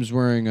 and Adam's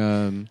wearing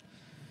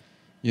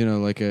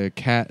like a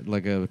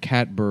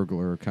cat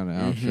burglar kind of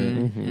outfit.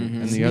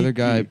 Mhm. And the other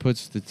guy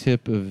puts the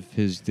tip of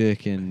his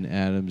dick in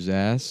Adam's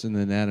ass, and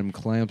then Adam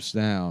clamps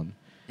down,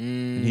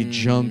 and he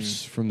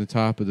jumps from the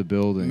top of the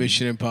building.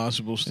 Mission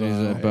Impossible And he's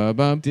style. like,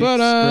 ba-bum, Dick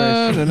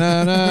ba-da, scratching.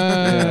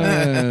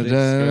 da-da-da, Dick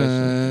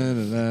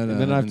da-da-da, And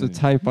then I have to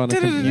type on a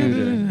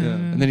computer.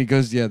 And then he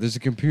goes, there's a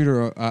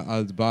computer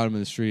at the bottom of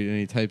the street, and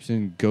he types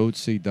in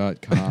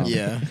goatsy.com.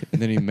 Yeah. And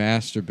then he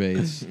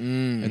masturbates.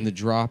 Mm. And the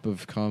drop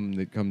of cum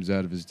that comes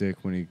out of his dick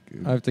when he...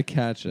 I have to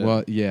catch it.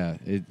 Well, yeah,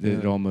 it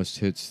Yeah. almost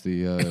hits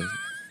the...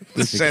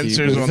 The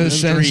sensors on the the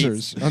street.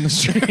 sensors on the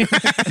street.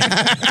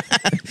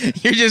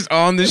 You're just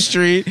on the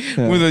street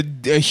with a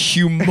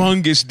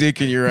humongous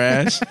dick in your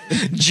ass,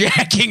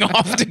 jacking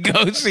off to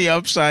go see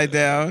upside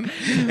down,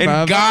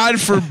 and God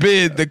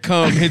forbid the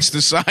cum hits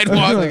the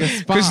sidewalk, Like a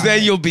spy. because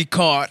then you'll be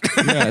caught.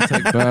 yeah, it's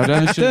like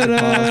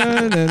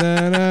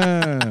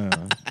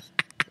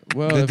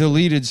Well, the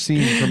deleted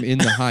scene from In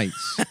the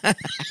Heights.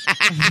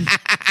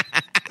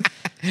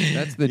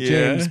 that's the Yeah.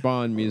 James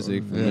Bond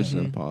music from Yeah. Mission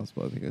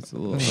Impossible. I think it's a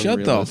little Shut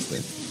the unrealistic.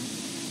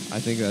 I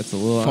think that's a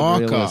little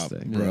Fuck unrealistic,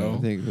 up, bro. I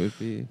think it would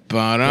be.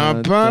 Ba-da,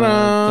 Dun,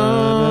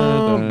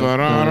 dun,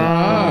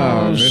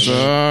 ba-da, dun,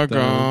 suck dun,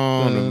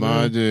 on dun,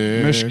 my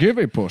dick. Miss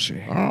Givey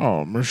Pussy.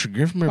 Oh, Miss,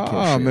 give me pussy.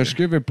 Oh, Miss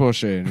Givey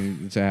Pussy.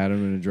 And it's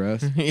Adam in a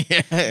dress.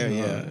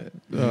 yeah.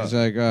 He's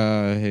like,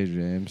 hey,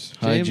 James.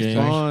 Hi, James James.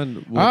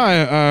 Bond. Would,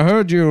 I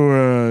heard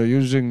you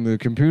using the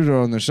computer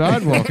on the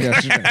sidewalk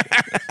yesterday.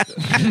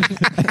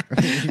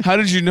 How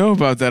did you know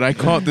about that? I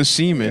caught the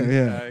semen.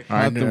 Yeah.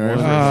 I Caught the know.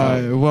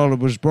 word. Well, it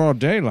was broad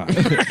daylight.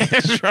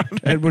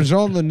 It was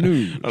on the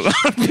news. A lot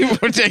of people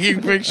were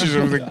taking pictures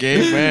of the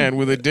gay man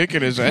with a dick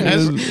in his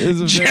ass, It's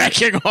a very-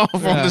 jacking off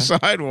on Yeah. the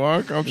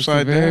sidewalk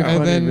upside very down.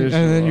 funny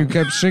visual. you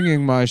kept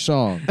singing my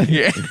song.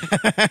 Yeah.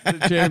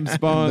 James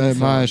Bond.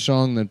 My song.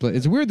 song that played.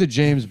 It's weird that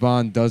James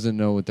Bond doesn't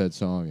know what that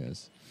song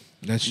is.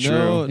 That's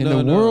No, In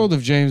the world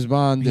of James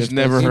Bond, He's if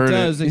never that's- heard it.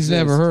 does He's exist.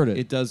 never heard it.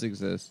 It does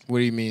exist. What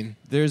do you mean?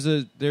 There's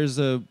a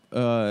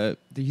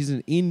he's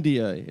in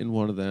India in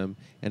one of them,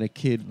 and a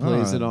kid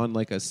plays Ah. it on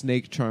like a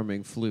snake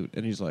charming flute,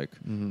 and he's like,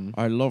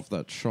 I love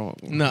that song.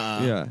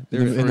 Nah. Yeah,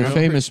 In the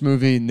famous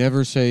movie,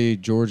 never say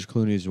George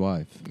Clooney's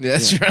wife.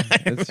 That's Yeah,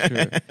 right. That's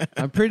true.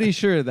 I'm pretty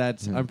sure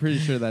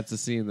that's a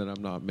scene that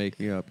I'm not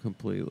making up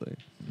completely.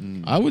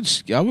 I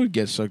would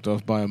get sucked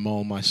off by a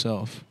mole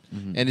myself.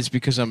 and it's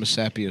because I'm a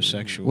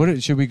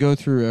sapiosexual. Should we go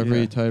through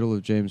every title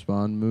of James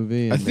Bond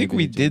movie? I think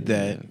we did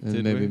that.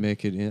 And maybe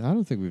make it. I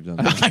don't think we've done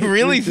that. I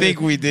really think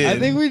we did. I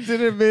think we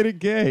did it. Made it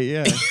gay.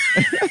 Yeah.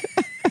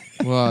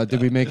 Well,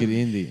 did we make it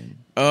Indian?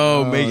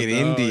 Oh, make it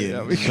no,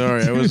 Indian. yeah,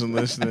 Sorry, I wasn't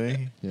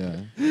listening. Yeah.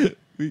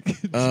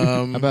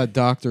 How How about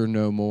Doctor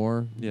No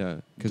More? Yeah.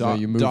 Because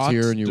you moved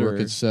here and you work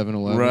at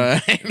 7-Eleven.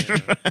 Right.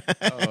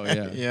 Oh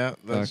yeah. Yeah,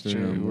 that's Dr.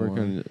 true. No You More. work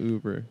on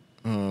Uber.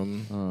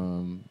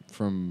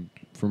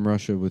 From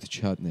Russia with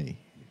chutney.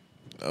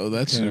 Oh,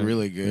 that's Okay.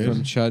 really From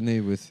good. chutney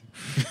with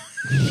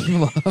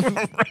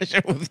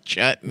Russia with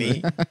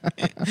chutney.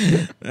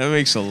 That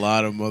makes a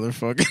lot of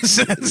motherfucking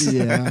sense.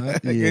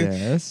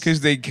 yes.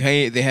 Because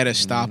they had a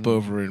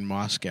stopover in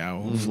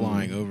Moscow,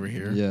 flying over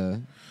here. Yeah.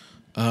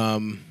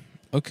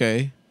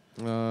 Okay.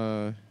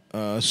 Uh,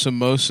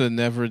 Samosa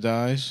never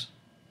dies.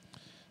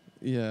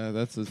 yeah,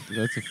 that's a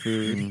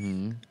food.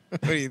 Mm-hmm.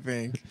 What do you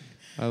think?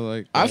 I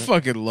like. I That.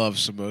 fucking love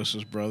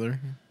samosas, brother.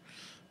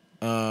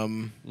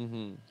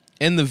 Mm-hmm.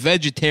 And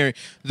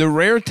the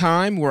rare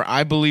time where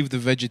I believe the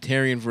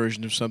vegetarian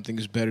version of something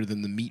is better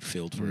than the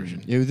meat-filled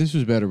version. Yeah, this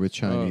was better with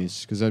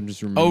Chinese because I'm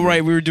just remembering. Oh,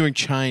 right, we were doing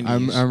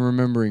Chinese. I'm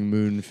remembering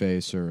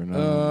Moonfacer and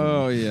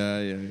Oh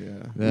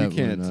yeah. That We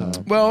can't one,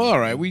 talk. Well, all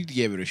right, we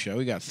gave it a shot.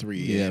 We got 3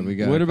 yeah, in. we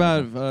got. What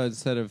about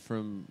instead of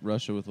from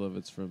Russia with love,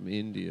 it's from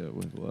India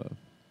with love?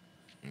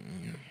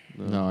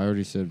 No, I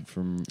already said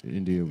from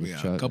India with We got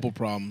chutney. a couple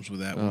problems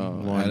with that Oh,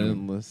 one. I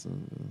didn't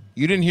listen.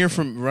 You didn't hear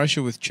from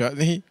Russia with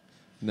chutney?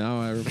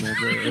 Now I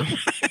remember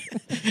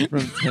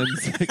from 10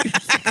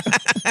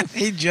 seconds.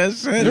 He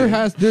just said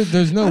it.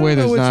 There's no I way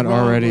don't know there's what's not wrong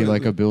already with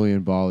like it. a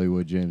billion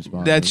Bollywood James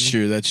Bond. That's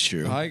true. That's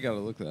true. I gotta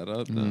look that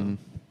up now. Mm.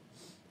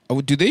 Oh,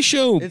 do they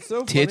show It's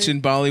so tits funny.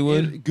 in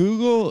Bollywood?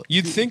 Google.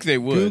 You'd think they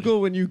would.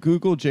 Google when you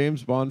Google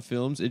James Bond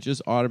films, it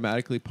just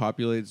automatically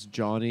populates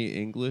Johnny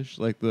English,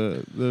 like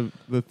the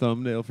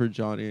thumbnail for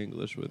Johnny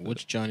English with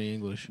What's Johnny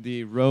English?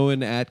 the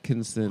Rowan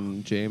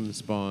Atkinson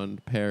James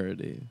Bond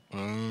parody.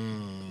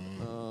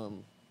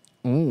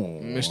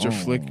 Mr.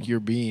 Flick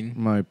your bean.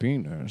 My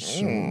penis.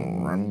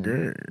 I'm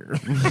gay.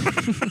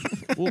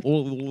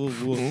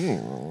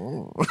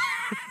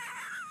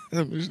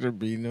 Mr.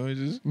 Bean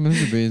noises.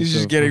 Mr. Bean's He's so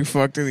just getting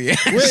fucked in the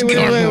ass.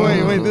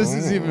 Wait! This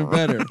is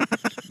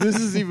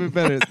even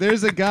better.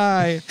 There's a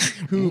guy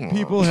who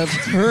people have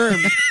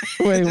termed.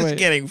 Just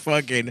getting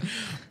fucking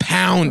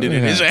pounded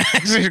in his ass.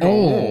 He's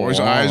going, his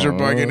eyes are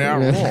bugging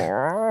out.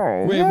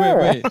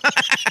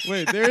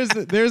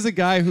 Wait. There's a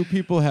guy who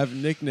people have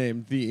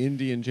nicknamed the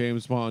Indian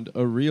James Bond,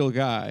 a real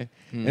guy,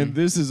 and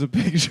this is a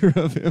picture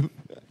of him.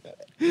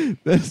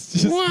 That's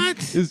just What?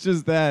 It's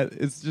just that.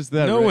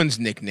 No right? one's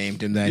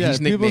nicknamed him that. Yeah, He's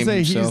people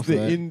nicknamed say himself he's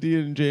the that.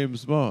 Indian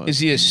James Bond. Is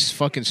he a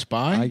fucking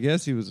spy? I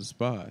guess he was a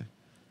spy.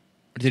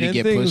 Did he 10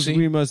 get things pussy?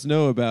 we must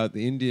know about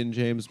the Indian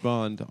James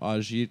Bond,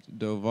 Ajit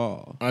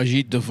Doval.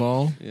 Ajit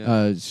Doval?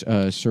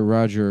 Yeah. Sir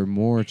Roger,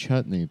 more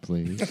chutney,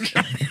 please.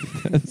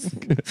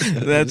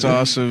 That's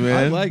awesome,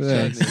 man. I like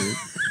Thanks,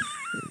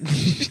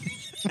 chutney.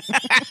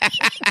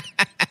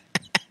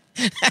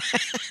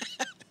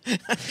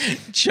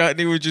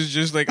 Chutney, which is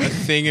just like a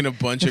thing in a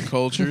bunch of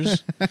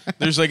cultures.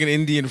 There's like an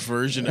Indian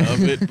version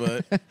of it,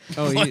 but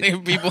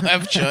people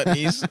have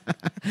chutneys.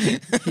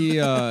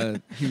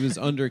 He was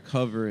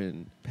undercover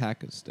in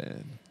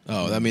Pakistan.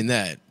 Oh, I mean,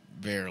 that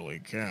barely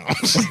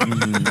counts.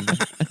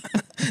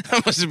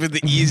 That must have been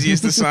the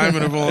easiest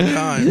assignment of all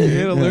time. You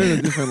had to learn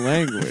a different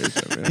language.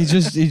 I mean. He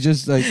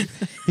just like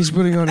he's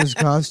putting on his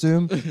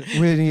costume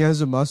when he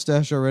has a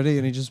mustache already,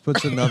 and he just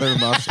puts another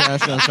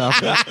mustache on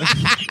top of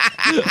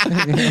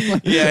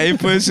it. Yeah, he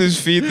puts his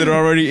feet that are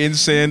already in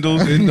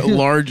sandals in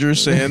larger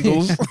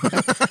sandals.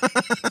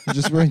 He's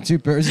just wearing 2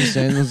 pairs of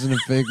sandals and a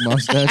fake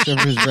mustache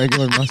over his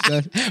regular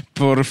mustache.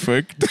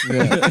 Perfect.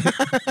 Yeah.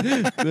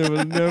 They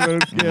would never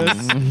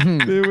guess.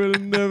 They would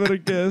have never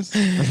guessed.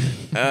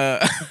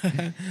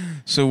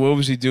 So what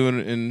was he doing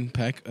in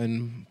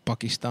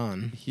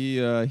Pakistan? He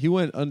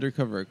went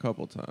undercover a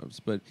couple times,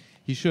 but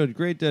he showed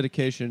great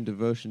dedication and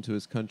devotion to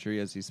his country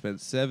as he spent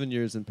 7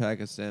 years in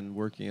Pakistan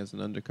working as an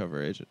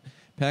undercover agent.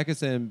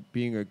 Pakistan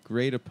being a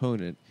great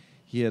opponent,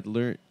 he had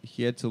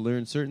to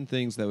learn certain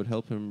things that would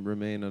help him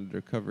remain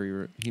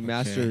undercover. He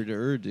mastered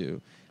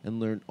Urdu and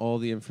learned all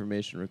the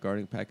information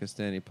regarding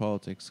Pakistani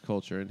politics,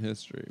 culture, and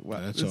history.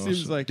 Wow, That's it awesome.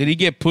 seems like Did he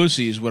get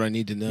pussy? Is what I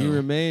need to know. he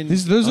remained.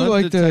 Those are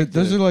like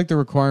undetected. the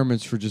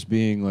requirements for just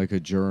being like a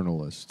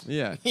journalist.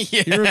 Yeah.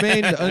 Yeah. He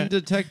remained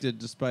undetected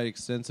despite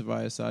extensive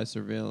ISI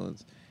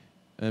surveillance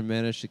and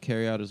managed to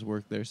carry out his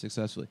work there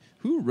successfully.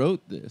 Who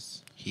wrote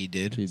this? He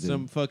did. He did.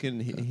 Some fucking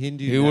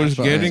Hindu. He was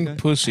nationalist getting guy?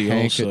 pussy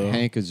also.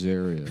 Hank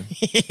Azaria.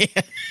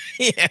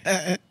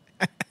 Yeah.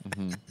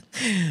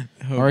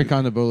 Ari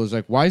Kondabola's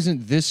like, why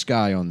isn't this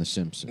guy on The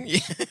Simpsons?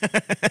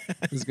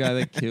 This guy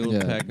that killed.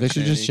 Yeah, they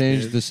should just Pakistani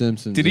change kids. The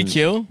Simpsons. Did he and-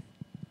 kill?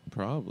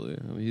 Probably.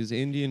 I mean, he's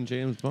Indian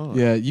James Bond.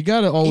 Yeah, you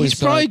got to always. He's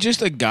probably side-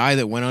 just a guy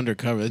that went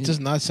undercover. It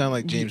does not sound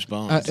like James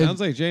Bond. Uh, Sounds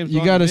like James You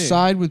Bond got to to me.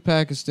 side with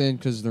Pakistan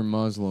because they're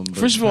Muslim. But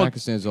First of all-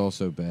 Pakistan's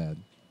also bad.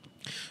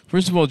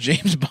 First of all,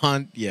 James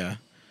Bond, yeah.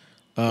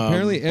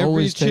 Apparently, every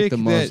always take chick the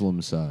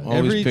Muslim side. Always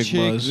every pick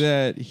chick Mus.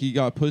 that he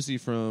got pussy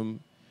from,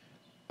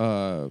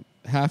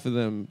 half of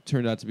them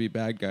turned out to be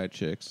bad guy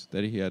chicks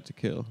that he had to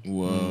kill.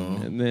 Whoa.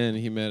 And then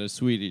he met a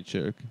sweetie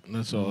chick,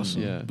 That's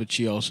awesome. Yeah. But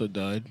she also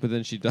died. but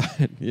then she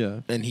died.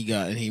 Yeah. And he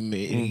got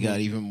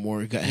even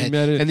more. He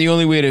met it- And the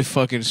only way to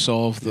fucking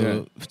solve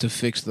Yeah. to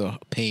fix the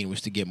pain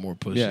was to get more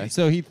pussy. Yeah.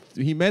 So he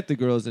met the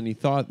girls and he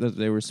thought that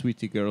they were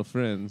sweetie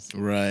girlfriends,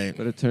 Right.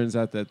 but it turns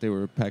out that they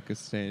were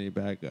Pakistani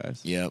bad guys.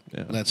 Yep.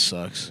 Yeah. That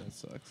sucks. That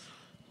sucks.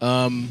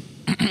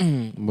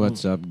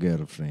 What's up,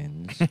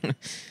 girlfriends?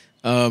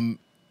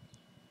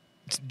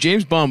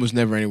 James Bond was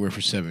never anywhere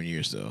for 7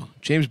 years though.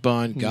 James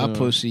Bond got No.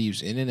 pussy. He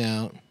was in and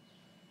out.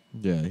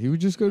 Yeah, he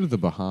would just go to the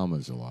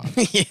Bahamas a lot.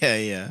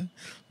 yeah.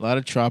 A lot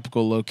of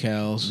tropical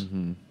locales.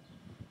 Mm-hmm.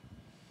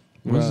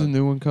 When's the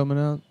new one coming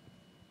out?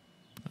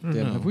 I don't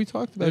Damn, know. have we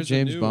talked about There's a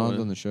James new Bond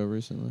one. on the show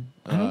recently?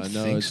 I don't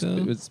No, think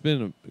so. it's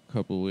been a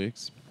couple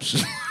weeks.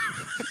 It's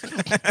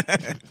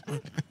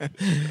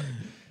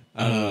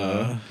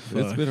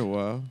been a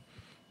while.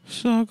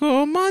 Suck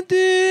on my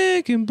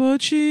dick and butt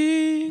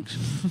cheeks.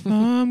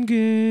 I'm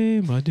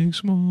gay. My dick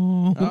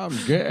small. I'm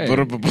gay.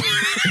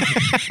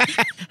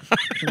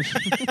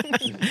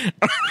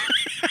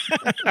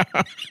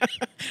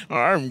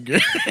 I'm gay.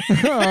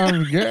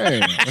 I'm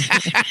gay.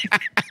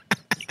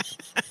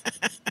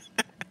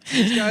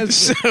 That's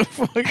so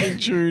fucking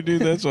true,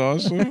 dude. That's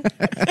awesome.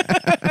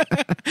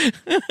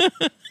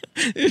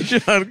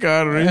 Sean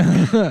Connery.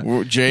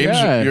 Well, James,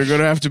 Yes. you're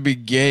gonna have to be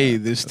gay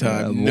this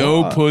time.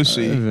 No What?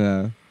 pussy.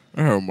 Yeah.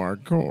 Oh my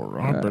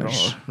god.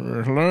 Yes.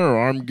 Hello,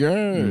 I'm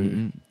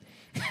gay.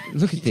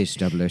 Look at this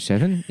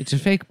 007. It's a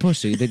fake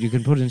pussy that you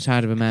can put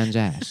inside of a man's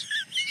ass.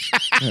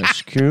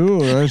 That's cool.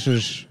 This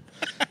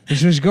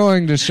is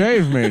going to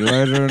save me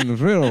later in the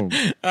film.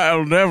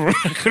 I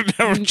could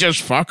never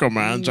just fuck a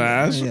man's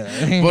ass.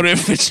 But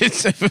if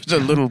it's a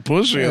little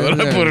pussy that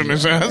I put in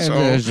his asshole,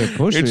 There's a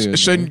pussy in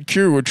it's there.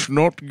 NQ. It's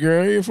not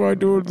gay if I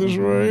do it this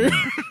way.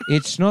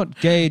 It's not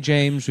gay,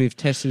 James. We've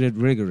tested it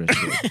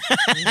rigorously.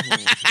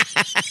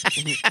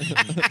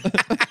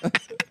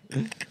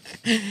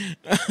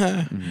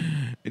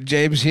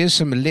 James, here's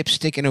some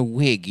lipstick and a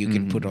wig you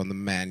can put on the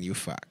man you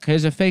fuck.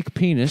 Here's a fake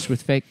penis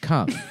with fake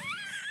cum.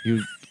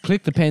 You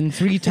click the pen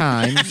 3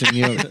 times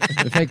and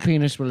the fake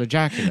penis will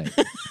ejaculate.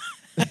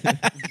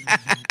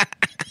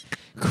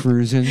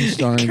 Cruising,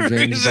 starring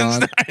James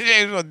Bond.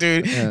 James Bond,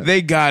 dude, Yeah.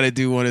 they gotta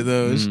do one of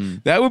those.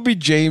 That would be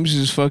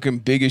James's fucking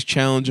biggest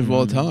challenge of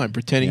all time,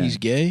 pretending Yeah. he's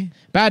gay.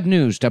 Bad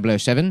news,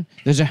 007.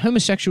 There's a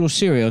homosexual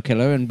serial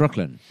killer in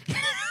Brooklyn.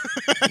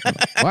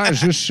 Why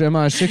is this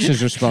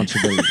MI6's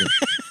responsibility?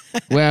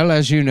 Well,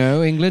 as you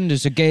know, England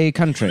is a gay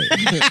country.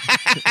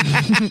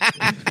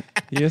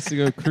 He has to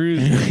go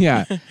cruising.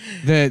 Yeah.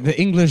 The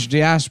English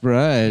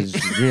diaspora has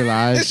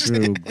realized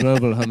through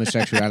global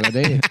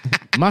homosexuality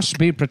must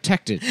be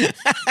protected.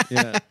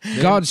 Yeah.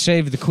 God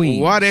save the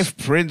Queen. What if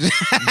Prince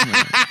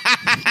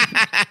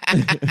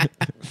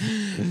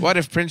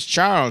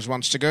Charles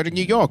wants to go to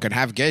New York and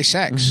have gay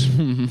sex?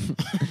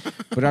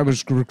 But I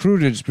was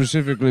recruited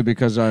specifically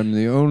because I'm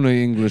the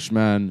only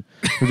Englishman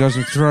who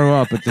doesn't throw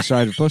up at the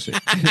sight of pussy.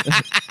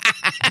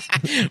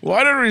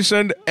 Why don't we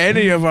send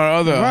any of our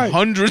other Right.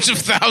 hundreds of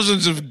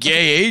thousands of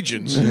gay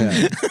agents?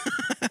 Yeah.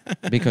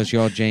 Because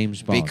you're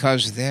James Bond.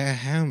 Because they're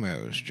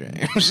homos,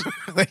 James.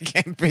 They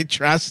can't be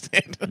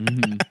trusted.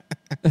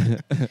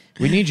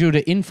 We need you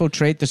to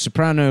infiltrate the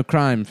Soprano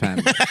crime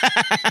family.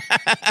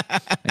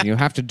 And you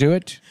have to do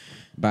it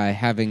by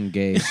having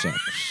gay sex.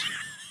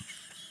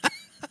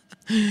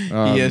 He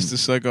has to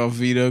suck off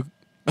Vito.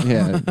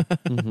 Yeah.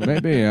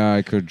 Maybe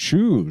I could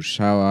choose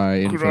how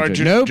I Could I infiltrate.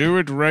 just Nope. do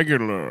it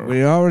regular?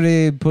 We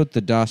already put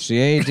the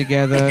dossier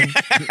together.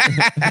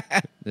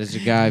 There's a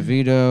guy,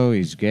 Vito.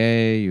 He's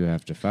gay. You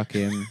have to fuck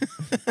him.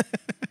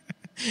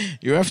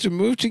 You have to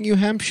move to New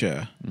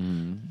Hampshire.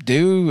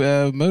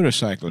 Do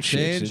motorcycle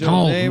Change shit. your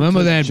Oh, name remember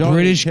to that Johnny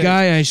British Cake.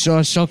 guy I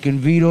saw sucking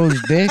Vito's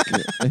dick?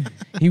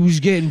 He was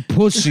getting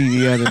pussy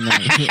the other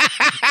night.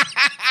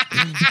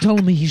 He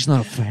told me he's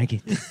not a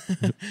faggot.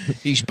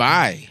 He's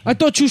bi. I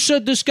thought you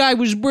said this guy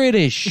was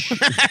British.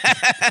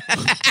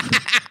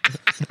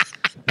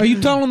 Are you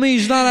telling me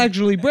he's not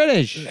actually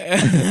British?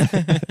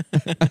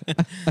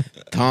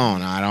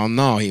 Tone, I don't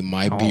know. He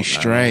might be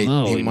straight.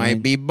 know. He He might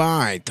might- be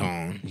bi,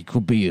 Tone. He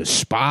could be a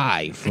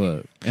spy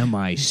for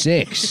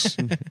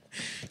MI6.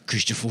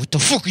 Christopher, what the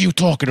fuck are you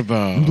talking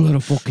about? You let a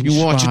fucking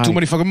You watching spy. too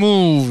many fucking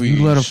movies.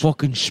 You let a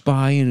fucking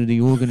spy into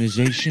the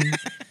organization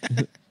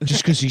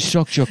just because he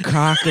sucked your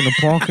cock in the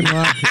parking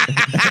lot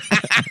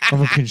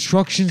of a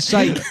construction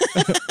site?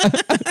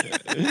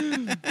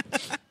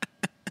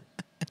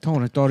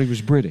 Tone, I thought he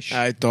was British.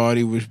 I thought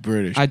he was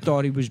British. I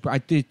thought he was. I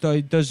did, thought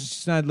it does.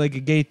 It's not like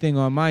a gay thing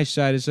on my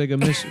side. It's like a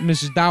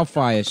Mrs.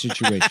 Doubtfire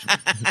situation.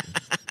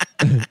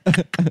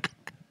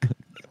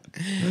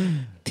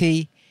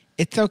 T,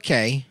 it's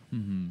okay.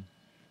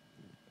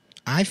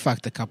 I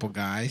fucked a couple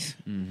guys.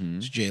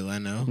 It's Jay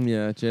Leno.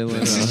 Yeah, Jay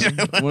Leno.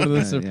 One of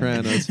the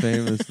Sopranos,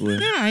 famously.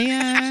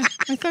 I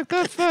I sucked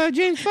off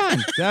James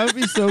Bond. That would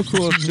be so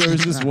cool if there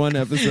was just one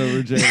episode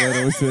where Jay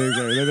Leno was sitting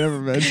there. They never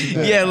mentioned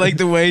that. Yeah, like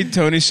the way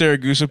Tony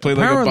Saragusa played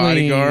like a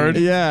Apparently- bodyguard.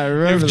 Yeah, I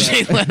remember If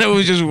Jay that. Leno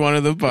was just one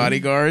of the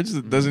bodyguards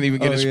that doesn't even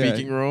get Oh, a yeah.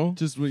 speaking role.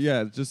 Just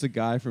a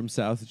guy from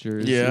South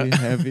Jersey, Yeah.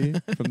 heavy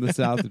from the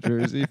South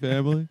Jersey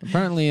family.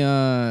 Apparently,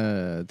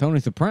 Tony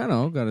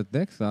Soprano got his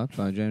dick sucked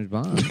by James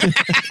Bond.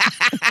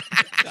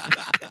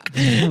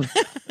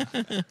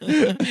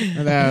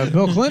 And,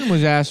 Bill Clinton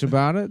was asked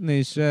about it, and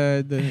he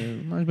said,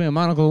 reminds me of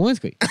Monica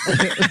Lewinsky.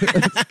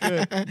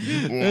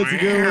 That's a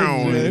good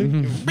one, Jay.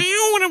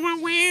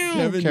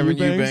 Kevin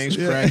Eubanks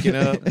Yeah. cracking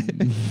up.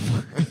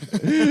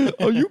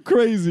 Oh, you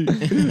crazy.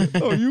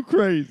 Oh, you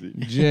crazy.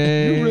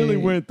 Jay, You really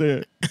went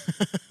there.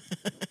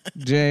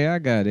 Jay, I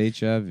got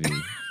HIV.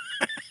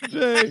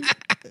 Jay.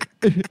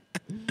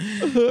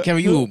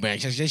 Kevin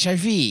Eubanks has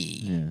HIV.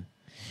 Yeah.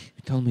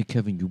 You telling me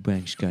Kevin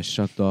Eubanks got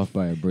sucked off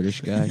by a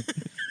British guy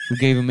who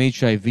gave him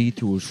HIV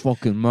to his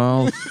fucking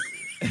mouth?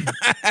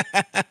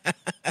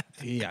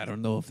 Yeah, I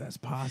don't know if that's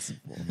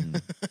possible.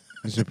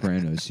 The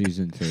Sopranos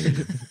season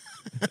 3.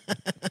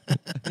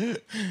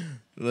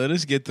 Let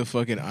us get the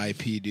fucking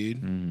IP,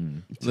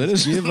 dude. Let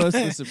us Give us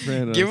the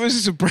Sopranos. Give us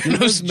the Sopranos,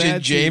 Give us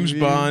Mad James TV.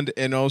 Bond,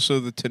 and also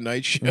the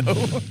Tonight Show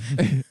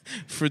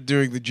for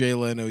during the Jay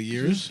Leno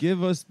years.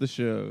 Give us the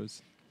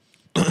shows.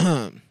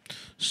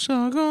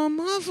 Suck on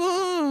my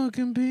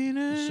fucking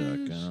penis.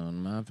 Suck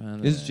on my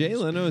penis. Is Jay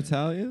Leno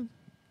Italian?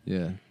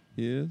 Yeah.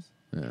 He is.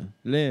 Yeah.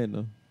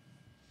 Leno.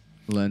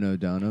 Leno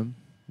Dunham.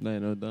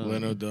 Leno Dunham.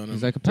 Leno Dunham.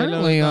 He's like,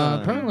 apparently,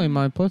 Dunham. apparently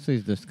my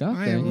pussy's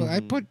disgusting. I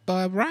put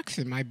rocks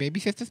in my baby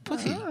sister's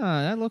pussy.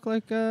 I look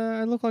like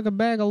a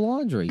bag of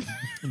laundry.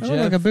 I look Jeff-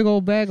 like a big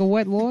old bag of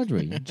wet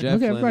laundry. Jeff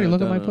Look at everybody. Leno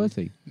Look at my Dunham.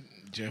 pussy.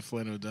 Jeff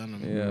Leno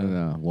Dunham.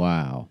 Yeah.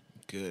 Wow.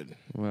 Good.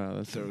 Wow,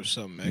 that's Throw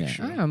something Yeah.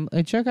 extra.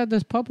 Hey, check out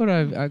this puppet.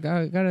 I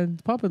got a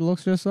puppet that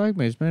looks just like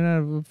me. It's made out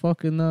of a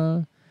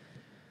fucking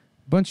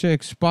bunch of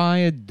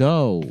expired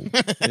dough.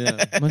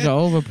 yeah. Bunch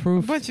of A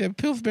overproof. bunch of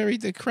Pillsbury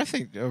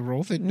crescent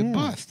rolls in the Yeah.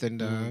 bust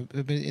and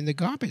have been in the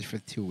garbage for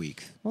 2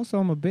 weeks. Also,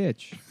 I'm a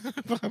bitch.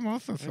 But I'm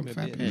also some a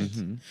fat bitch.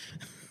 pants.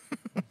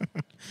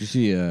 You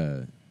see,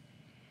 I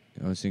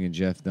was thinking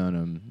Jeff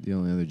Dunham. The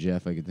only other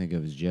Jeff I could think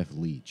of is Jeff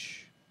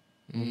Leach.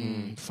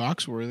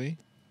 Foxworthy.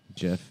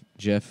 Jeff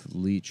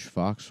Leach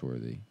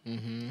Foxworthy.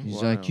 Mm-hmm. He's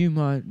Wow. like, you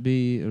might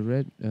be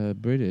a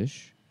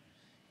British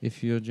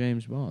if you're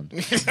James Bond.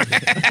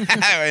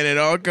 And it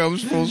all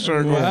comes full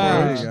circle.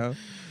 Wow. folks. There you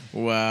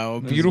Wow.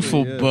 A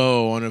beautiful pretty good.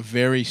 bow on a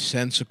very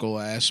sensical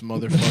ass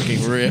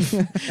motherfucking riff.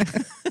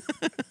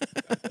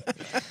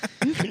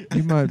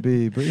 You might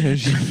be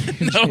British.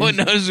 No one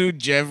knows who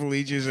Jeff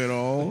Leach is at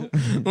all.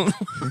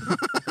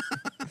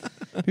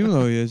 People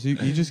know he is.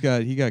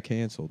 He got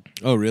canceled.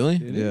 Oh, really?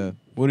 Did he? Yeah.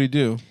 What do he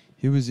do?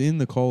 He was in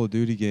the Call of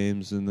Duty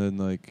games, and then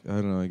I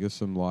don't know, I guess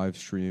some live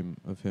stream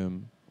of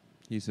him.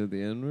 He said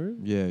the N-word?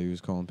 Yeah, he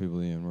was calling people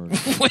the N-word.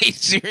 Wait,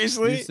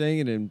 seriously? He's saying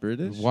it in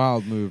British?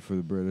 Wild move for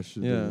the British.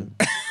 To Yeah.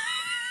 do.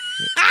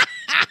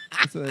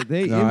 So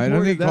they No, I don't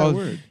imported think that called.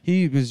 word.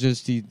 He was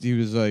just he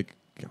was like,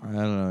 I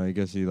don't know. I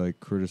guess he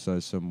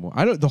criticized someone.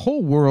 I don't. The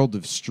whole world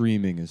of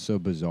streaming is so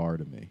bizarre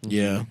to me.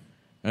 Yeah.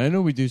 And I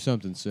know we do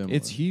something similar.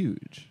 It's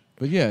huge.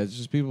 But yeah, it's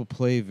just people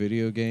play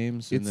video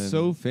games. And It's then,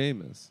 so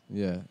famous.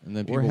 yeah, and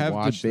then Or people have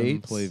watch them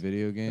debates play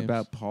video games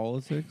About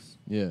politics.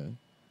 Yeah.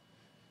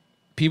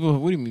 People,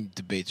 what do you mean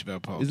debates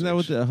about politics? Isn't that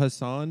what the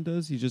Hassan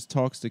does? He just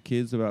talks to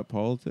kids about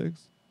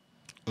politics?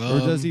 Or Um,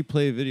 does he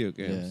play video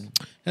games?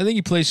 I think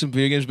he plays some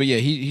video games, but yeah,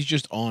 he's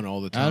just on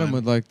all the time. Adam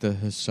would like the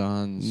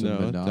Hassan. No,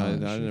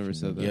 Minaj, I if never you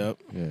said know. that. Yep.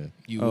 Yeah.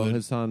 You Oh, would.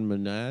 Hassan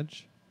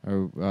Minaj?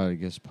 Or I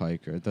guess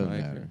Piker. It doesn't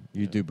Piker, matter.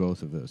 You yeah. do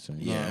both of those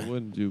things. Yeah. No, I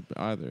wouldn't do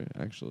either,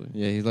 actually.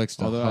 Yeah, he likes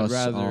to Although huss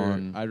I'd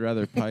on.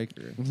 rather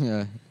Piker.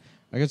 Yeah.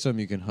 I got something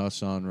you can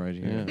huss on right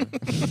here. Yeah.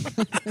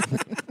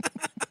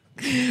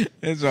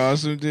 That's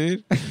awesome,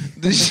 dude.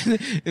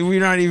 We're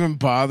not even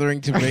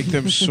bothering to make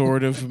them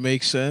sort of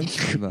make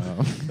sense. No.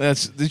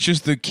 It's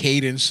just the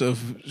cadence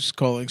of just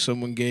calling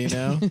someone gay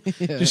now.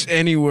 Just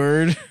any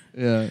word.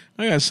 Yeah.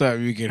 I got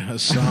something you can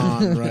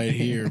Hassan right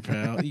here,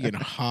 pal. You can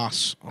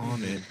Haas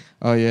on it.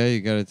 Oh yeah,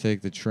 you got to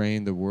take the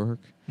train to work.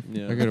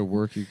 Yeah. I got to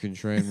work. You can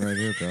train right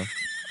here, pal.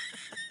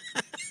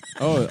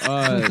 Oh,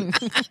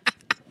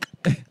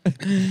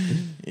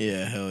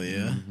 Yeah, hell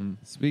yeah. Mhm.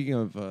 speaking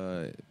of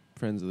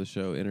friends of the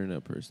show,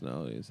 internet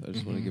personalities, I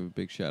just want to Mhm. give a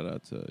big shout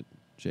out to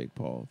Jake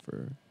Paul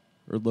or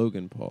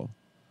Logan Paul.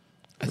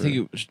 I think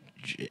it was.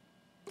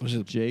 Was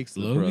it Jake's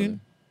the Logan? brother.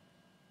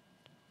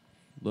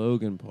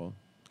 Logan Paul.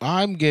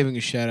 I'm giving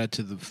a shout out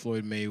to the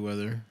Floyd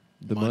Mayweather.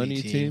 The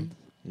money team.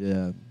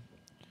 Yeah.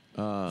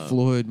 Uh,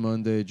 Floyd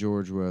Monday,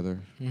 George Weather.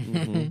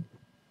 mhm.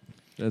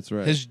 That's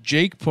right. Has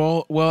Jake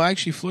Paul? Well,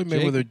 actually, Floyd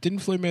Jake- Mayweather didn't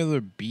Floyd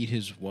Mayweather beat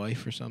his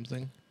wife or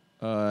something?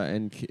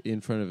 And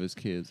in front of his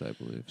kids, I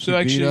believe. So He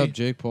actually, beat up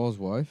Jake Paul's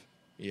wife.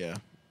 yeah,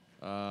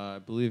 I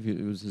believe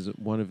it was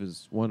one of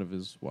his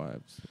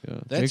wives. Yeah.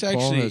 that's Jake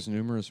Paul actually. has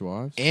numerous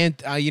wives. And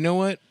you know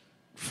what?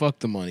 Fuck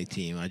the money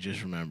team. I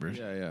just remembered.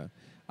 Yeah, yeah.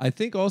 I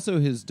think also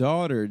his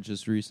daughter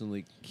just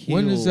recently killed.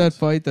 When is that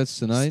fight? That's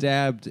tonight?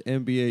 Stabbed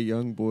NBA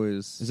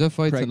YoungBoy's. Is that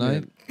fight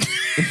pregnant tonight?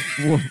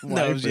 That was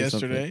wife or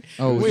yesterday.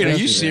 Oh, it was Wait, are you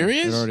yesterday.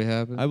 serious? It already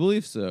happened? I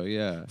believe so.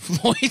 Yeah.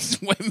 Floyd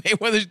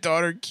Mayweather's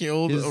daughter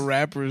killed His- a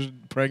rapper's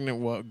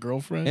pregnant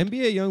girlfriend.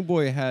 NBA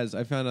YoungBoy has.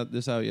 I found out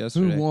this out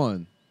yesterday. Who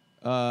won?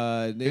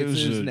 It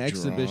was was a an draw.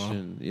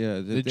 exhibition. Yeah,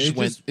 they It just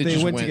went- it They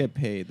just went to went- get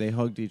paid. They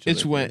hugged each other.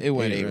 It went 8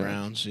 rounds.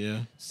 rounds. Yeah,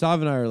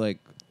 Sav and I are like,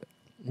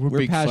 we're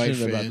big fight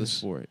passionate about fans. the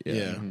sport. Yeah.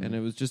 Yeah. And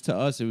it was just to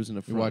us, it was an You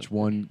affront.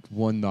 watch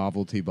one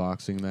novelty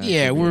boxing match?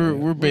 Yeah, every we're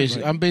year.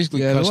 basically. I'm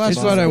basically. Yeah, the last It's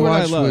one the I sport I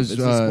watched love. was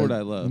It's the sport I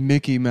love.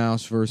 Mickey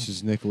Mouse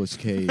versus Nicolas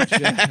Cage.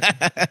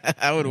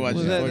 I would watch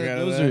Well, the fuck out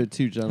of those that. are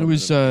two It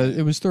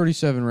gentlemen. was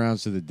 37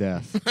 rounds to the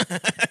death,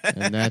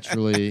 and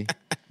naturally,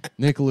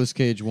 Nicolas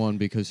Cage won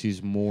because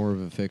he's more of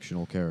a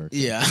fictional character.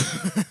 Yeah,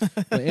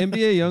 The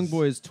NBA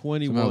YoungBoy is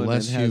 21 Somehow and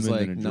less has human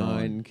like than a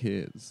drawing. 9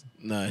 kids,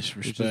 nice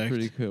which is respect.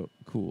 pretty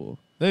cool.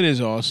 That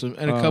is awesome,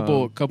 and a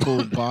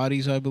couple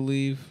bodies, I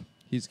believe.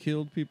 He's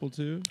killed people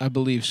too. I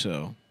believe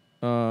so.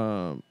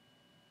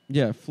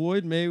 Yeah,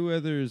 Floyd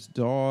Mayweather's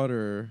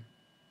daughter.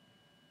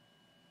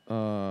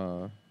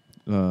 Hurry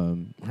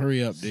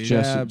up, dude.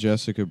 Jab-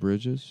 Jessica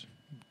Bridges,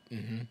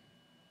 hmm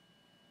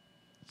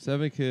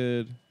 7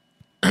 kid.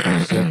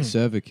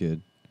 Sev a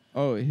kid.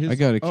 Oh, his. I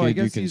got a oh, I kid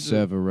you guess can he's a-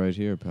 sever right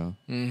here, pal.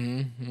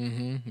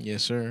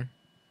 Yes, sir.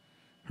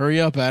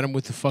 Hurry up, Adam,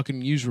 with the fucking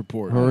news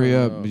report. Hurry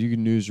Oh. up! You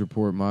can news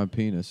report my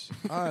penis.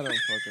 I don't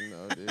fucking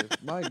know, dude.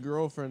 My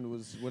girlfriend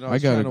was when I I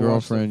was got a trying to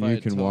watch the girlfriend. You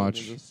fight, can telling me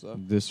watch this stuff.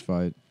 this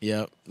fight.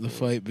 Yep, the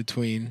fight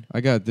between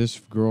I got this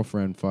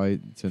girlfriend fight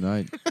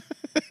tonight.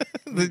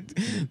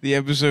 the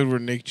episode where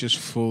Nick just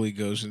fully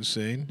goes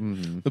insane.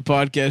 hmm The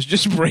podcast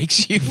just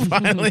breaks you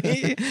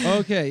finally.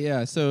 Okay,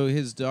 yeah. So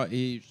his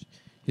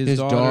His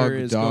daughter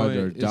is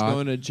daughter,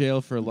 going to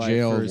jail for life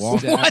Jail for walk-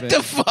 stabbing, What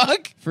the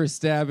fuck? for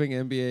stabbing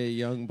NBA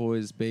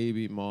YoungBoy's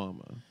baby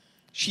mama.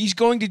 She's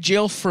going to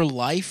jail for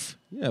life?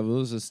 Yeah, but it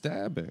was a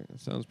stabbing.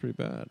 It sounds pretty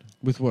bad.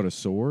 With what, a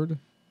sword?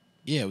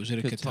 Yeah, was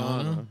it a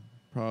katana?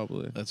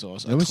 Probably. That's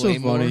awesome. It A was so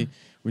claymore? funny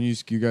when you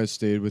guys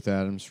stayed with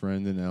Adam's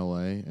friend in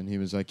L.A. and he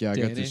was like, "Yeah, I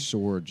got Danny? this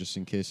sword just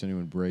in case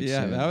anyone breaks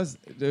Yeah, in." that was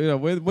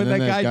when And then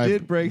that guy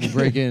did break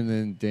in, and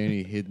then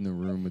Danny hid in the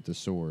room with the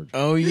sword.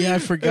 Oh, yeah, I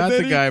forgot and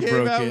then the guy he came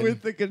broke out in.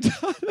 with the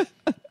katana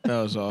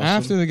That was awesome.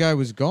 After the guy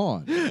was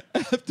gone.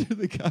 after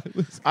the guy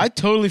was. I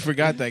totally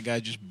forgot that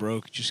guy just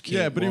broke.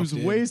 Yeah, but he was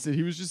wasted.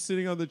 He was just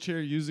sitting on the chair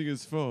using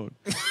his phone.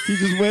 He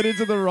just went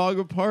into the wrong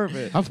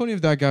apartment. How funny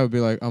if that guy would be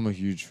like, "I'm a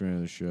huge fan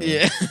of the show."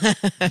 Yeah.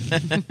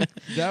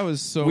 That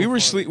was so. we were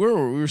funny.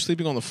 we were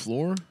sleeping on the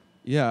floor.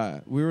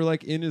 Yeah, we were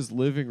like in his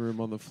living room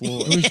on the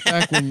floor It was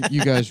back when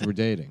you guys were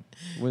dating.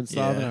 when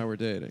Sav and Yeah. I were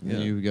dating. And Yeah.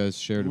 you guys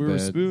shared a We bed. were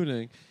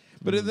spooning.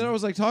 But then I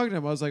was like talking to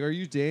him. I was like, "Are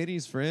you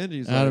Danny's friend?"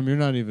 He's Adam, like, you're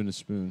not even a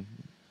spoon.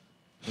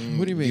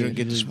 "What do you mean? You don't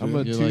get the You're- spoon. I'm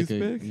a you're like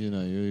toothpick?" you're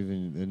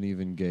an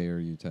even gayer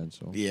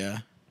utensil. Yeah.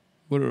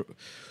 What are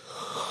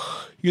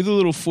you're the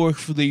little fork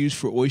they use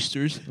for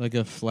oysters. Like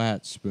a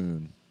flat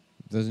spoon.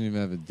 It doesn't even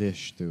have a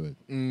dish to it.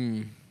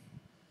 Mm.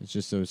 It's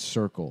just a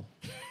circle.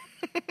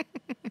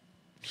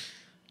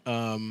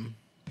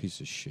 Piece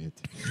of shit.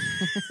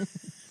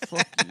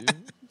 Fuck you.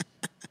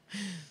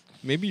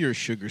 Maybe you're a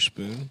sugar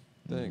spoon.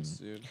 Thanks,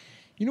 dude.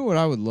 You know what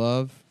I would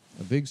love?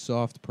 A big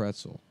soft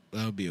pretzel.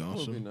 That would be That would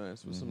be awesome.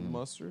 nice with some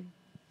mustard.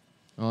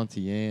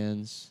 Auntie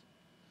Anne's.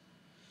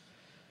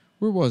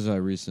 Where was I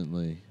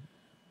recently?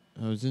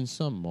 I was in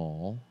some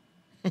mall.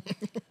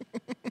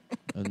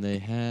 And they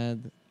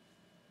had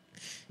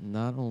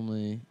not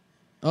only...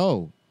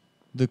 Oh,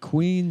 the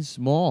Queens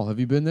Mall. Have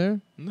you been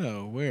there?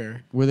 No,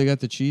 where? Where they got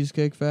the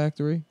Cheesecake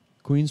Factory?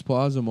 Queens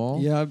Plaza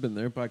Mall? Yeah, I've been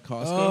there by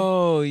Costco.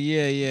 Oh,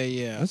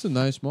 yeah. That's a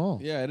nice mall.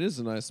 Yeah, it is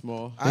a nice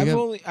mall. They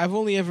got- I've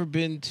only ever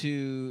been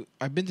to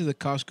the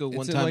Costco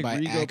one It's in, time like, by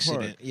Rego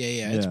accident. Park. Yeah.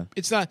 Yeah.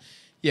 It's not.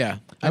 Yeah,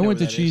 I know went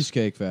to where that is.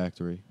 Cheesecake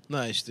Factory.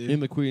 Nice, dude. In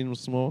the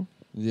Queens Mall.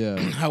 Yeah.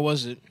 How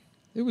was it?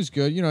 It was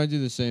good. You know, I do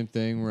the same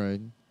thing where I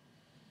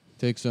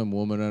take some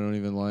woman I don't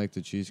even like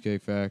to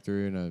Cheesecake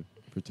Factory and I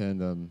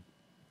pretend I'm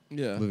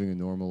Yeah. living a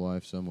normal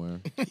life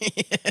somewhere.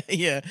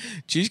 Yeah,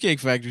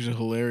 Cheesecake Factory's a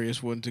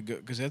hilarious one to go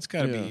because that's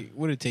got to Yeah. be.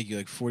 Would it take you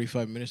like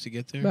 45 minutes to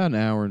get there? About an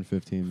hour and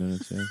 15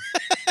 minutes, yeah.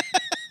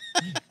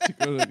 To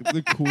go to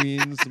the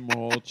Queens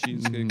Mall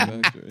Cheesecake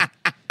Factory.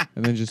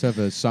 And then just have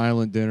a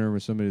silent dinner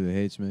with somebody that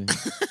hates me.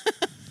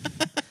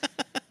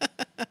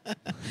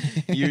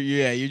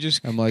 You're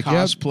just I'm like, yep.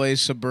 cosplay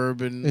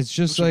suburban. It's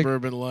just like-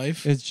 suburban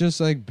life. It's just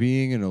like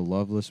being in a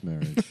loveless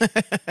marriage.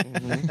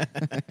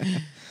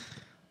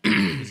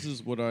 This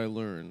is what I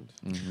learned.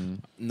 hmm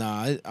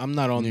Nah, I'm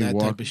not on You that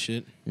walk- type of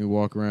shit. You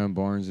walk around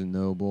Barnes and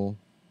Noble.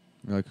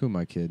 You're like, who am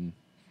I kidding?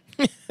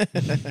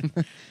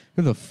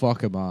 Who the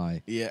fuck am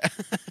I? Yeah.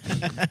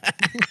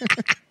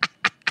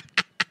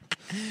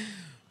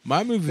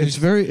 My move It's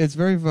is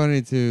very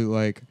funny to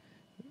like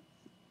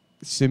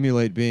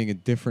simulate being a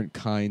different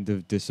kind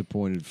of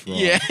disappointed frog.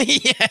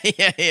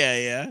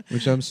 Yeah.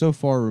 Which I'm so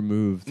far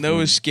removed. No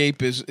from.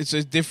 escape is. It's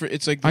a different.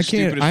 It's like the I can't.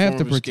 stupidest I have form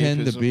to of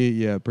pretend to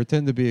escapism.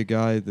 pretend to be a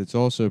guy that's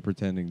also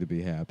pretending to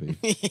be happy.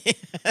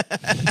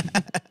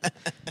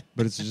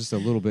 But it's just a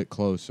little bit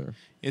closer.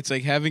 It's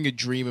like having a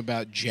dream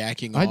about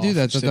jacking I off. do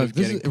that instead sometimes. of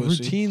This is getting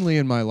pussy. routinely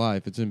in my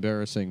life. It's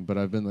embarrassing, but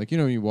I've been like,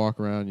 you walk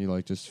around, you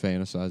like just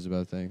fantasize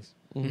about things.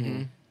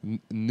 Mm-hmm.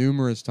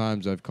 Numerous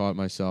times I've caught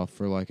myself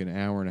for like an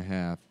hour and a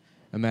half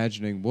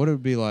imagining what it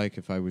would be like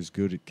if I was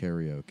good at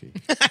karaoke.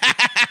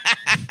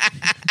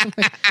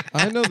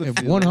 I know the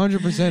feeling.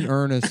 100%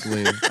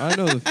 earnestly. I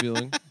know the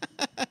feeling.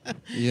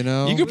 You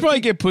know? You could probably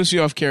get pussy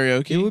off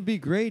karaoke. It would be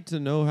great to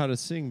know how to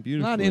sing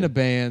beautifully. Not in a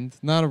band,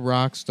 not a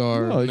rock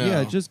star. No, No.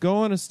 yeah, just go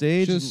on a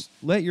stage Just-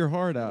 and let your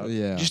heart out.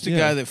 Yeah. Just a Yeah.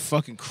 guy that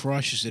fucking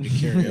crushes it at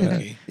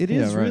karaoke. It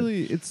Yeah, is right.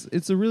 really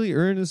it's a really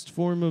earnest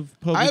form of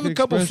public I have a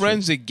couple expression.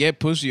 friends that get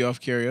pussy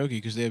off karaoke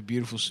because they have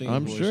beautiful singing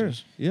I'm voices. sure.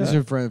 This is Yeah.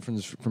 a friend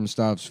from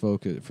Stav's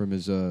Focus, from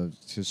his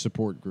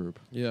support group.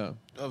 Yeah.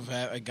 Of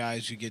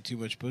guys who get too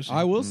much pussy.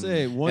 I will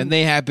say one and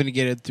they happen to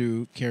get it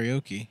through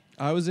karaoke.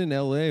 I was in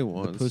LA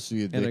once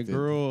pussy and addicted.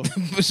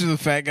 Those are the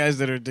fat guys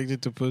that are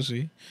addicted to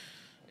pussy.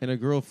 a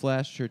girl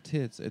flashed her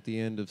tits at the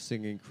end of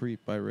singing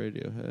Creep by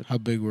Radiohead. How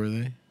big were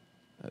they?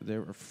 They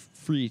were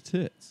free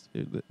tits.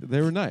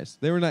 They were nice.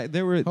 They were nice.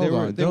 They were Hold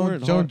on, they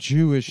weren't don't hard.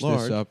 Jewish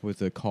large. this up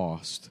with a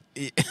cost.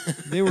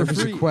 They were It was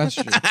a free.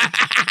 question.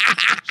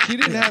 She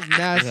didn't have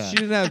Yeah. She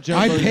didn't have I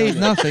jumbo. paid down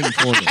there. nothing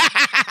for them.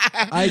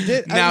 I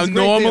did. Now, it was a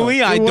great normally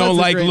deal. I It was don't a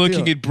like great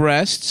looking deal. at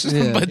breasts,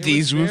 Yeah. but It was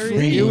these were very-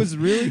 free. It was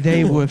really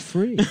They cool. were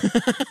free.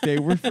 They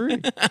were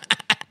free.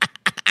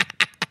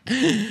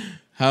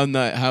 How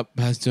not? How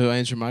to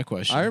answer my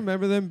question? I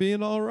remember them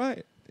being all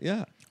right.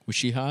 Yeah. Was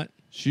she hot?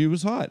 She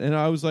was hot, and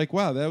I was like,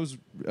 "Wow, that was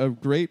a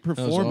great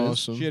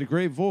performance." awesome. She had a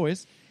great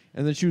voice,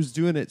 and then she was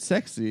doing it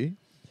sexy,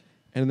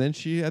 and then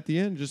she at the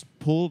end just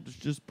pulled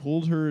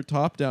her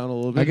top down a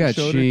little bit. I got and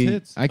showed she. her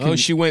tits. I can. Oh,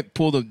 she went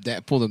pulled them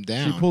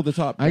down. She pulled the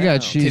top. I got down.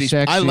 she Titties-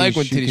 sexy. I like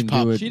when she titties can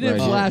pop. do it She didn't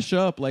right flash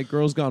up like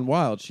Girls Gone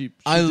Wild. She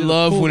I just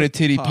love pulled when a the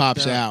titty top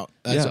pops down. out.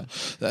 That's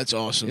Yeah. that's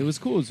awesome. It was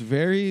cool. It was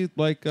very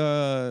like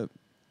I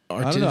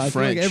don't know. I feel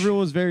French. like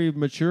everyone was very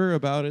mature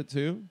about it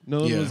too.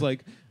 No one Yeah. was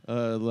like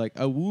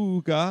a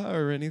woo ga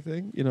or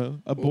anything. You know,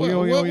 a boy.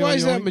 Why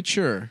is that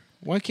mature?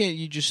 Why can't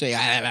you just say?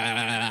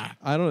 I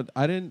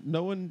didn't.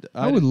 No one.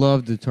 I would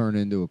love to turn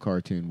into a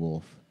cartoon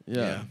wolf.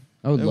 Yeah.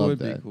 I would That love would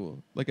that. be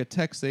cool. Like a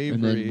Tex Avery.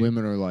 And then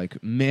women are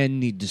like,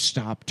 men need to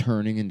stop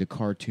turning into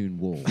cartoon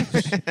wolves.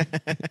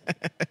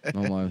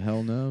 I'm like,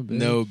 hell no, bitch.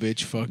 No,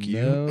 bitch, fuck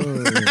you. No.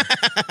 Awooga!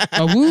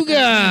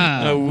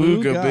 Awooga,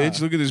 Awooga. bitch.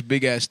 Look at this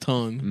big ass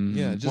tongue. Mhm.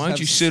 Yeah, just Why don't have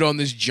you sit on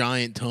this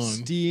giant tongue?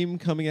 steam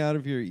coming out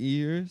of your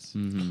ears.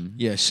 Mhm.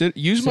 Yeah, sit.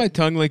 Use my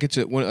tongue like it's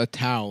a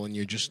towel, and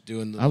you're just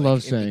doing the. I love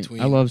in saying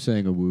between.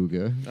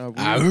 awooga.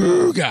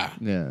 Awooga.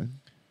 Yeah.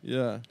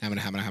 Yeah.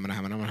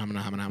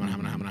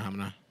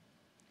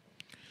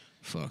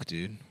 Fuck,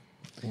 dude.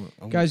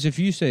 Guys, if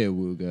you say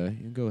awooga,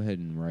 you go ahead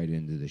and write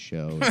into the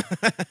show.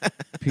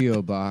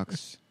 P.O.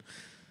 Box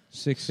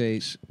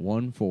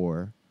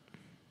 6814.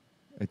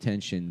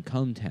 Attention,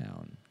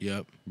 Cumtown,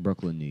 Yep.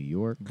 Brooklyn, New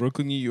York.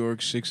 Brooklyn, New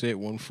York,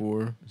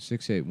 6814.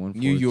 68142.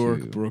 New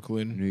York,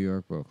 Brooklyn. New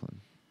York,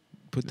 Brooklyn.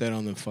 Put that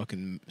on the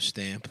fucking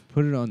stamp.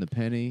 Put it on the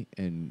penny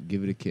and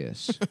give it a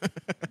kiss.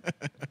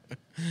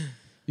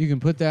 You can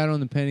put that on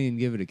the penny and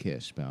give it a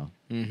kiss, pal.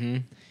 Mm-hmm.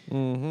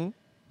 Mm-hmm.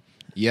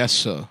 Yes,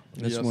 sir.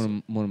 That's Yes.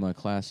 one of my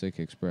classic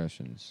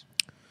expressions.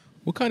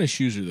 What kind of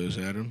shoes are those,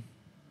 Adam?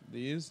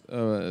 These,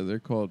 they're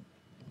called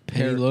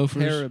Penny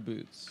loafers? Para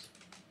boots.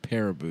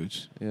 Para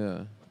boots.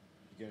 Yeah.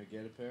 You gonna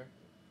get a pair?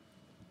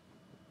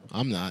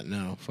 I'm not.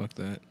 No, fuck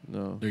that.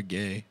 No. They're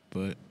gay,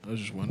 but I was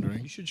just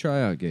wondering. You should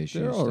try out gay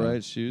shoes. They're all Stav.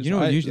 right shoes. You know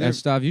what? they're-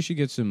 Stav, you should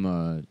get some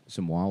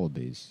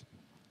wallabies.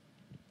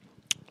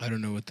 I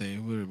don't know what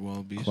are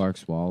wallabies.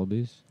 Clark's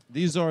wallabies.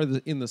 These are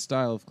in the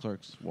style of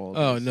Clark's Wallabies.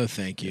 Oh no,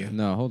 thank you.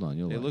 No, hold on.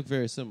 You'll They like look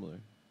very similar.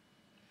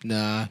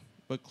 Nah.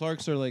 But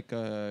Clark's are like,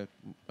 I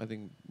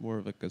think, more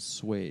of like a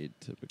suede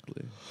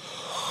typically.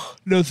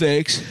 No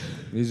thanks.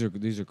 These are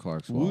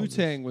Clark's Wu wallabies.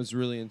 Tang was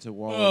really into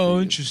wallabies. Oh,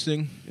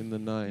 interesting. In the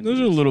 90s. Those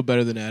are a little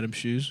better than Adam's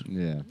shoes.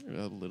 Yeah.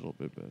 A little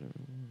bit better.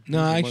 No,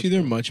 These are actually, they're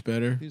better. much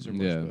better. These are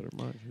much Yeah. better.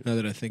 Mine. Now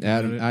that I think about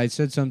Adam, it. I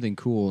said something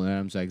cool, and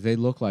Adam's like, "They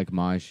look like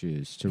my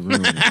shoes." To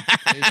ruin it.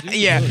 They do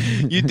Yeah,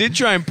 look- you did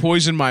try and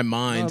poison my No,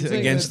 mind I'm saying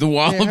against that the They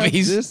have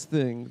wallabies. this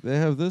thing. They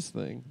have this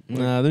thing. Like,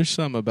 Nah, there's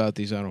something about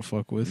these I don't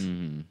fuck with.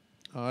 Mhm.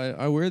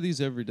 I wear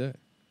these every day.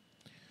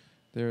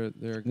 They're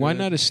Why good.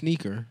 not a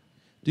sneaker?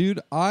 Dude,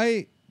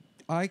 I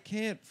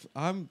can't.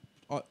 I'm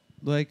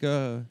like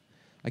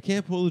I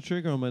can't pull the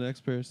trigger on my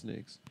next pair of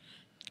sneaks.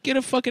 Get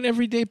a fucking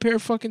everyday pair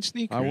of fucking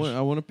sneakers.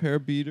 I want a pair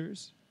of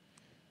beaters,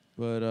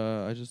 but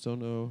I just don't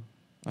know.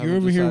 I You're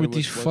haven't over here decided with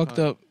these what fucked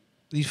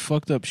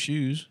kind. up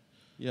shoes.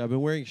 Yeah, I've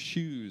been wearing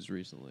shoes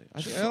recently.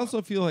 I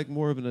also feel like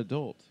more of an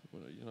adult.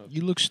 You know,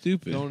 You look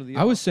stupid. going to the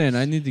I was office. saying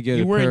I need to get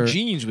You're a wearing pair.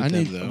 jeans with I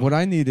them need though. what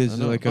I need is I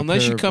know. like a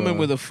Unless pair you come of, in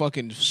with a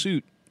fucking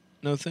suit.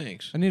 No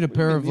thanks. I need a do you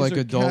pair mean? of These like are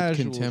adult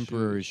casual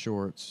contemporary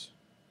shorts.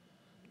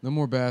 No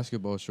more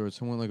basketball shorts.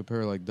 I want like a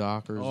pair of like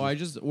Dockers. Oh, I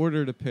just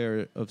ordered a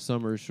pair of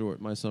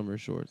my summer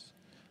shorts.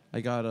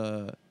 I got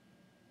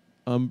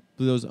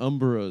those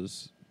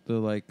Umbros, the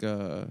like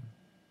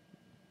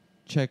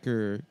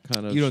checker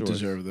kind of. You don't shorts.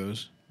 deserve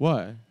those.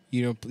 Why?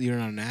 You're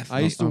not an athlete. I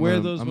used to wear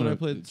those I'm when I gonna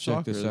played check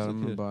soccer this as out. a I'm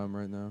gonna kid. buy them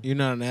right now. You're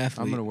not an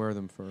athlete. I'm gonna wear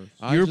them first.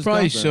 I You're just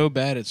probably got them. so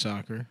bad at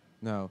soccer.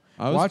 No,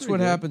 I was watch pretty what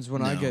good. happens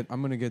when I No. get.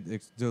 I'm gonna get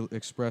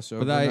Express But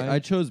overnight. I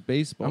chose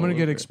baseball. I'm gonna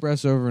get over it.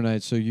 Express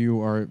overnight, so you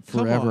are Come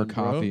forever on, bro.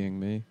 copying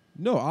me.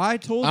 No, I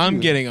told you.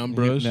 I'm getting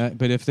Umbros.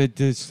 But if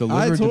it's I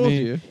delivered to told me,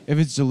 you. if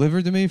it's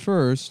delivered to me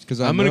first,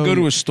 because I'm gonna go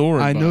to a store.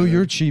 And I buy know them.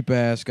 your cheap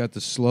ass got the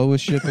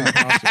slowest shipping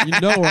possible.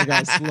 You know I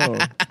got slow.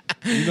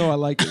 You know I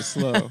like it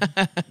slow.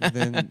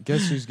 Then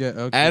guess who's get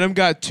okay. Adam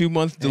got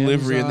 2-month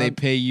delivery and they Amazon.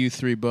 pay you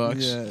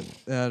 $3.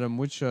 Yeah, Adam.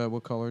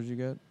 What color did you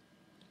get?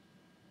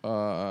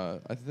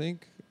 I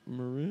think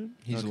maroon.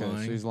 He's okay,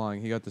 lying. So he's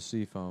lying. He got the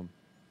seafoam.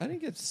 I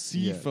didn't get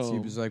Yeah, seafoam. so he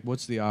was like,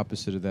 "What's the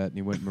opposite of that?" And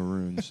he went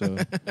maroon. So,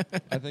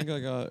 I think I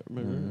got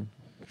maroon.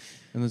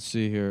 and let's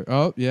see here.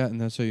 Oh, yeah, and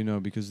that's how you know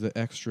because the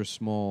extra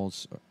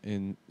smalls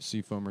in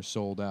seafoam are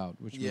sold out.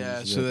 Which Yeah,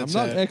 means so that that's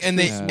I'm not it. extra and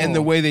they small. and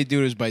the way they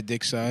do it is by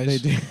dick size. they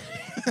do.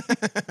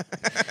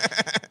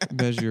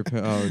 Measure your.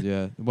 Oh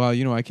yeah. Well,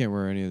 I can't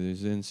wear any of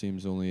these. The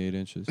inseam's only 8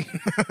 inches.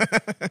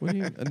 What do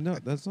you? No,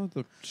 that's not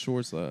the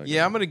shorts that. I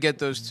Yeah, got. I'm gonna get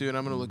those too, and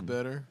I'm gonna look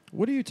better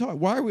What are you talking?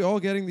 Why are we all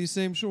getting these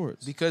same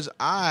shorts? because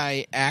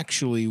I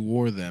actually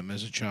wore them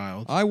as a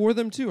child. I wore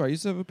them too. I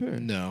used to have a pair.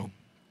 No,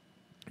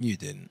 you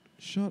didn't.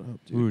 Shut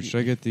up, dude. Ooh, should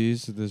I get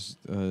these? This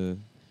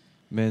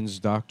men's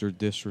Dr.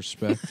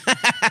 Disrespect.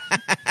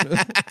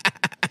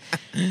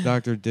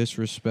 Dr.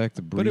 Disrespect,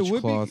 the But it breech would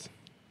be- cloth.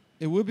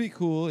 It would be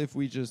cool if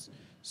we just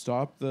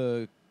stopped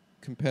the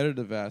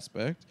competitive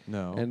aspect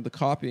No. and the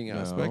copying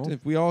aspect. No.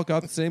 If we all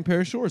got the same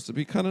pair of shorts, it'd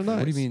be kind of nice.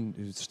 What do you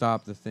mean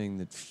stop the thing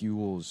that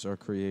fuels our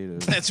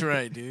creative? That's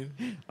right, dude.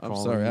 I'm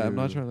Calling sorry. I'm you-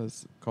 not trying to.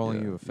 Calling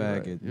Yeah, you a you're faggot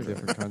right, in you're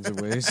different kinds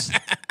of ways.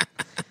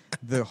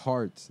 The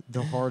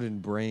heart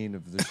and brain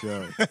of the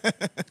show.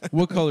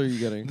 What color are you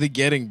getting? The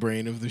getting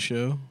brain of the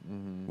show.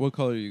 Mhm. What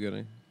color are you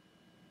getting?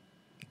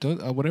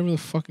 Whatever the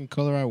fucking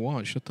color I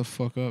want. Shut the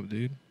fuck up,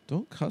 dude.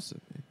 Don't cuss at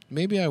me.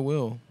 Maybe I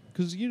will.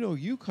 Because,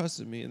 you cuss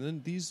at me, and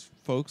then these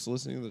folks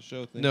listening to the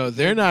show think... No,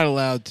 they're not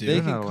allowed to. They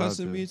They're can not cuss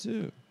allowed at to. me,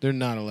 too. They're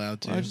not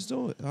allowed to. I just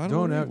don't... I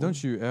Don't know.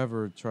 don't you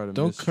ever try to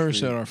Don't curse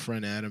mistreat- at our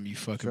friend Adam, you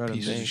fucking Try to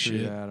piece of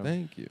mistreat shit. Adam.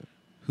 Thank you.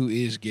 Who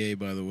is gay,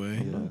 by the way.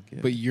 I'm not gay.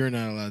 But you're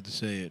not allowed to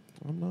say it.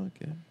 I'm not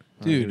gay. All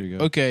right, here we Dude,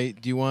 go. okay,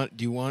 do you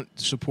want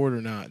support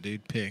or not,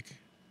 dude? Pick.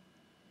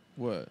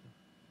 What?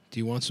 Do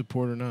you want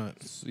support or not?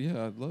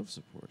 Yeah, I'd love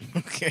support.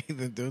 Okay,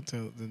 then don't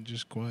tell. Then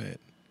just quiet.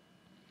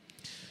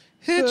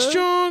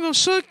 Headstrong, I'll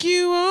suck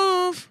you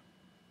off.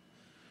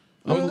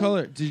 What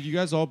color? Did you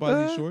guys all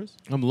buy these shorts?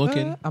 I'm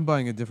looking. I'm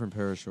buying a different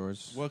pair of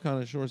shorts. What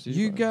kind of shorts did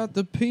You buy? got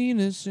the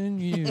penis in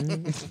you.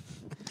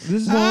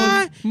 This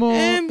I one more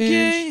am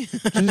gay. inch.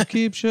 Just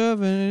keep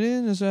shoving it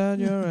inside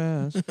your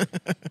ass.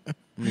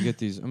 I'm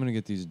gonna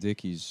get these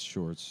Dickies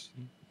shorts.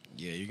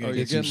 Yeah, you're Oh, gonna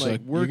you're get some getting,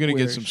 like, suck. You're gonna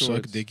get workwear some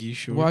shorts. suck dicky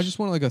shorts. Well, I just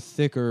want like a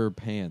thicker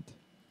pant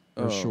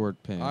or Oh.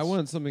 short pants. I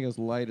want something as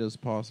light as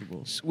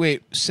possible.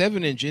 Wait,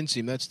 7-inch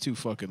inseam. That's too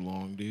fucking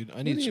long, dude.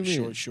 I need do you some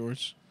mean? short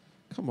shorts.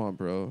 Come on,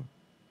 bro.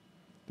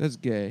 That's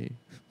gay.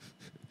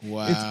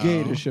 Wow, It's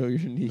gay to show your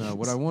knees. No,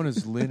 what I want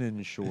is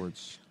linen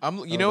shorts. You Oh,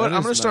 know what? that I'm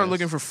is gonna start nice.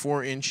 looking for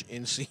 4-inch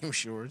inseam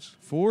shorts.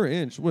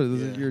 4-inch. What?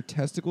 Does Yeah. your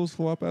testicles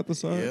flop out the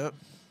side? Yep.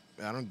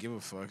 I don't give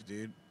a fuck,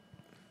 dude.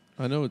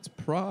 I know it's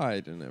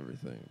pride and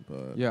everything,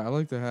 but Yeah, I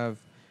like to have.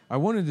 I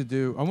wanted to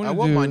do. I I want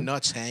want my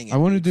nuts hanging. I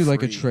want to dude, do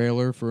like a free.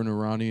 trailer for an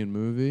Iranian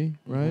movie,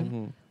 right?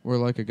 Mhm. Where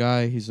like a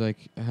guy, he's like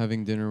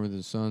having dinner with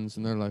his sons,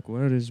 and they're like,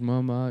 "Where is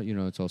Mama?"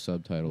 It's all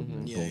subtitled Mhm.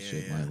 and Yeah,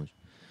 bullshit yeah. language.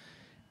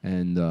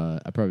 And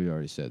I probably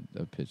already said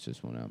I pitched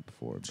this one out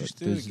before, but Just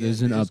do there's, it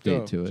there's an again. Just update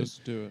go. to it.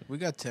 Just do it. We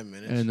got 10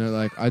 minutes. And they're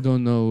like, I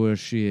don't know where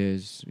she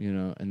is,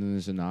 And then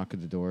there's a knock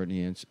at the door, and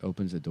he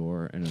opens the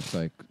door, and it's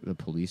like the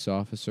police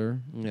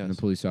officer. And Yes. the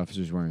police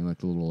officer's wearing like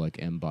the little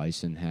like M.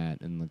 Bison hat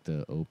and like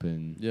the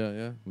open, Yeah,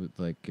 yeah. with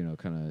like kind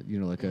of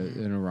like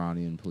an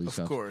Iranian police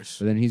of officer. course.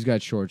 But then he's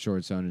got short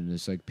shorts on, and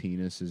his like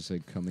penis is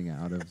like coming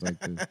out of like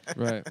the.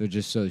 Right. They're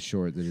just so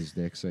short that his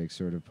dick's like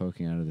sort of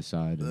poking out of the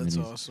side. And That's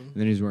then he's, awesome. And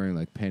then he's wearing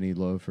like penny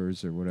loafers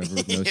or whatever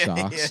with no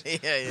socks.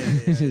 Yeah.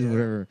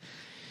 Whatever.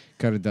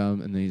 Kind of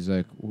dumb. And then he's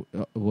like,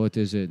 what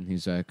is it? And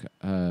he's like,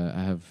 I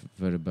have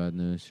very bad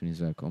news. And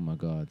he's like, oh my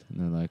God. And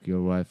they're like,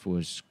 your wife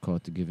was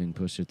caught giving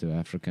pussy to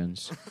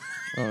Africans.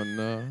 Oh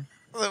no.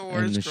 The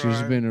worst And she's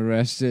crime. been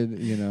arrested, and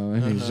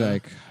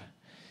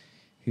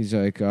he's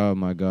like, oh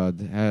my God,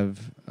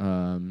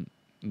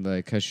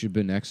 has she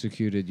been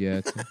executed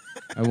yet?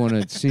 I want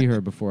to see her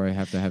before I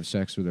have to have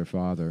sex with her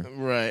father.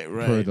 Right.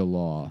 Per the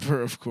law.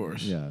 Of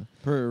course. Yeah.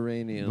 Per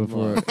Iranian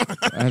Before law.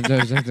 I have to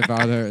have sex with the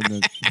father, and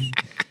then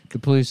The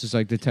police is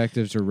like,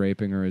 detectives are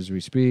raping her as we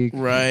speak.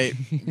 Right.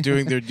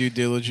 Doing their due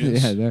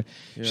diligence. Yeah.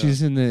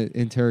 She's in the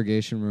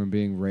interrogation room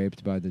being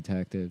raped by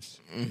detectives.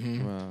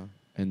 Mm-hmm. Wow.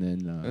 And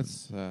then That's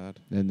sad.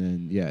 And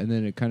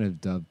then it kind of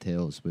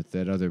dovetails with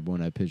that other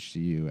one I pitched to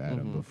you,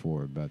 Adam,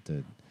 before about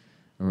the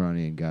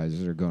Iranian guys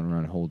that are going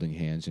around holding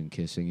hands and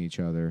kissing each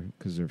other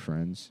because they're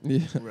friends.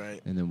 Yeah.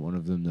 Right. And then one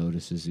of them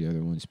notices the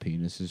other one's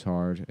penis is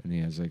hard, and he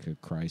has like a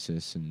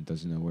crisis and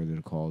doesn't know whether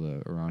to call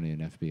the Iranian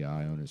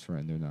FBI on his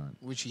friend or not.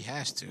 Which he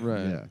has to. Right.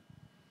 Yeah.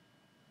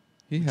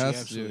 He Which he has to.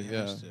 absolutely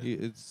Yeah. has to.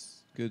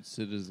 It's good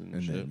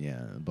citizenship. And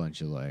then a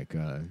bunch of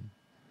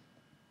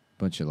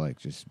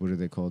just what are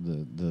they called,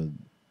 the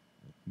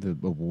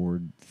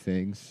award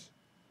things?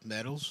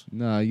 Medals?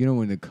 No, you know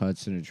when the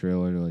cuts in a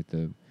trailer, like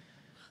the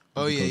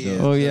Oh yeah, yeah.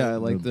 Oh yeah,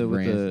 like with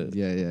brand-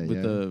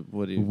 the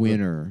what do you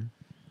winner.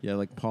 Yeah,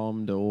 like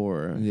Palme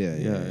d'Or. Yeah.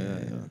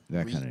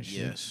 That kind of shit.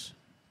 Yes.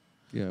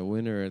 Yeah,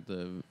 winner at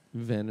the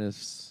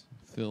Venice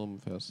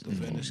Film The Festival.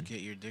 Venice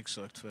Get Your Dick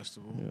Sucked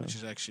Festival, Yeah. which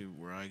is actually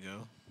where I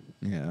go.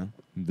 Yeah.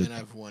 And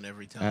I've won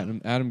every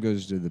time. Adam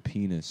goes to the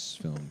Penis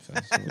Film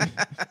Festival.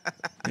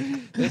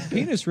 The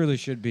penis really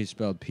should be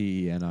spelled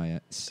Penice.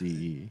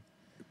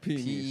 P-E-N-I-C-E.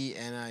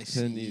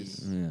 Penis.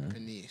 Yeah.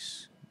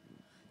 Penis.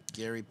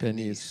 Gary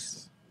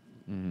Penis.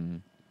 Mm-hmm.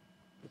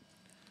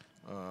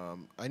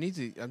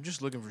 I'm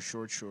just looking for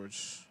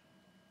shorts.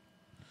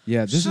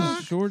 Yeah, this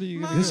Shorty,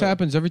 you this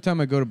happens every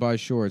time I go to buy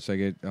shorts.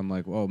 I'm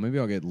like, oh, maybe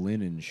I'll get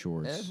linen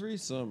shorts. every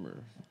summer.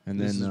 And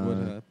this then is what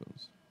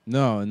happens.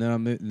 no, and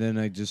then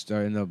I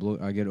end up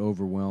I get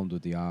overwhelmed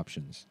with the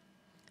options.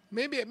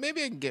 Maybe I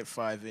can get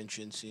 5-inch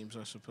inseams,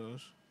 I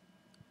suppose.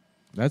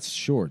 That's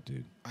short,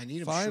 dude. I need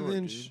them 5 short,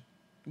 inch. dude.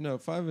 No,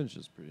 5 inch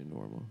is pretty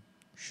normal.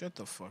 Shut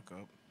the fuck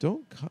up.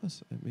 Don't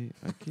cuss at me.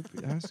 I keep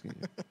asking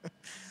you.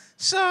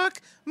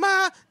 Suck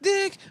my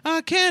dick,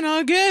 I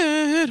cannot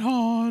get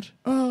hard.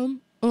 I'm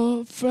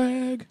a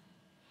fag.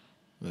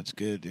 That's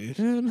good, dude.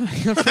 And I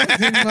got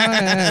fucked in my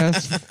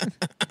ass.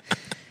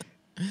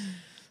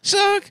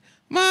 Suck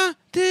my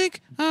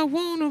dick, I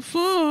wanna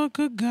fuck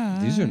a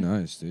guy. These are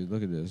nice, dude.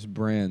 Look at this.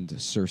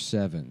 Brand Sir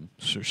 7.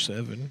 Sir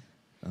 7.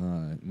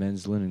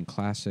 Men's linen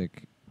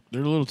classic.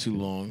 They're a little too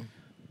long.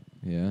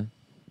 Yeah.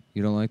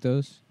 You don't like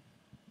those?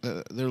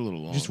 They're a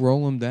little long. Just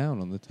roll them down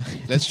on the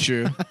That's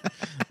true.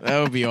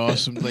 That would be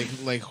awesome. Like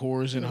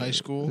whores in high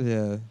school.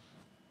 Yeah.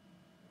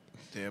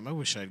 Damn, I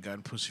wish I'd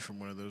gotten pussy from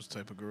one of those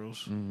type of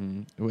girls.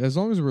 Mm-hmm. As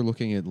long as we're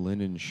looking at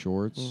linen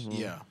shorts.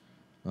 Yeah.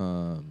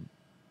 No,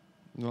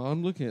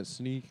 I'm looking at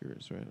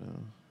sneakers right now.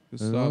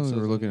 As long as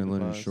we're looking at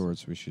linen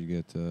shorts, we should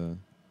get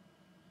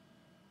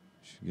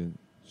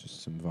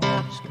just some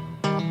vibes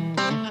going.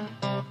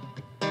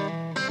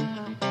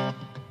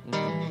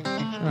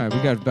 All right,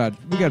 we got about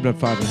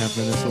 5.5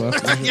 minutes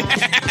left.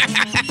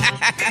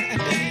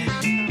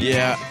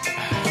 Yeah,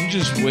 I'm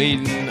just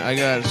waiting. I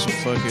got some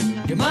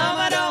fucking. Your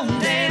mama don't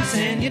dance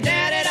and your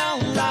daddy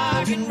don't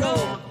rock and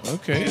roll.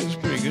 Okay, that's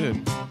pretty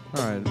good. All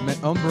right,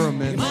 Umbro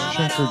men's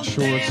checkered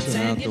shorts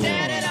and outdoor.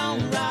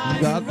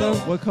 You got them?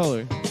 What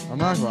color? I'm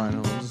not buying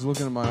them. I'm just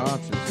looking at my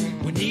options.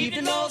 When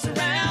evening rolls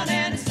around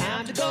and it's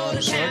time to go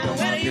to town,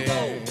 where do you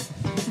go?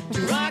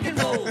 To rock and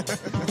roll.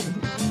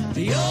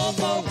 The old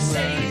folks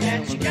say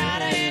that you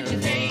gotta end your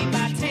day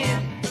by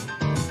 10.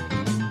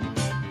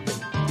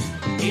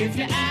 If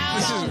you're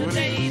out on a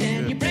date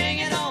and you bring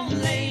it home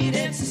late,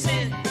 it's a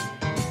sin.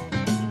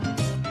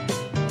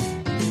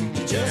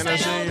 You just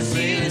ain't on the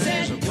seas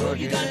and you know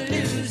you're gonna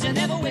lose and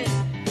never win.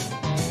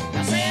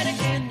 Now say it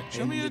again.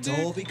 Show me your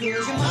dick. Because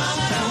your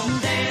mama don't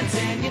dance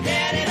and your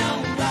daddy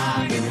don't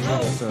rock and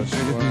roll. So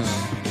check it out.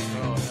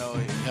 Oh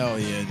hell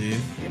yeah, dude!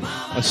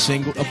 A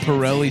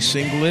Pirelli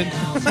singlet.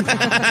 Oh,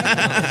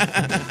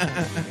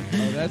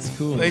 that's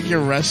cool. Like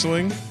you're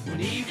wrestling.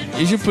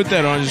 You should put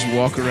that on and just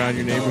walk around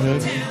your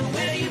neighborhood.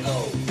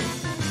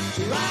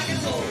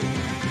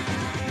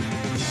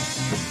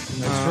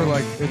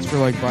 It's for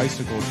like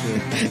bicycle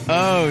shit.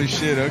 Oh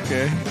shit!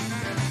 Okay.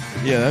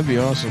 Yeah, that'd be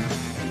awesome.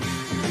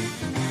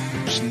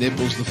 Just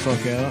nipples the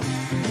fuck out.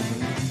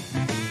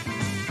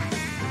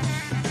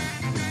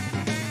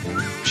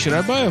 Should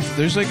I buy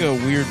there's like a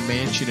weird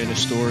mansion in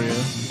Astoria.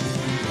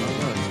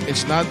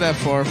 It's not that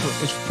far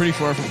it's pretty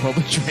far from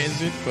public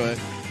transit, but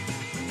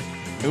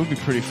it would be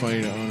pretty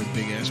funny to own a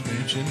big ass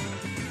mansion.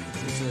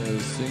 It's a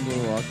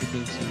single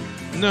occupancy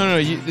No,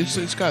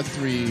 it's got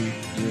 3 unit.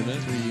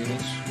 3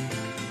 units.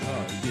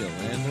 Oh, you'd be a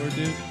landlord,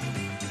 dude?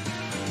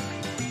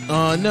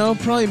 No,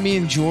 probably me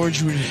and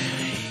George would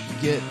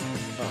get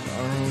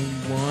our own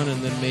one,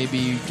 and then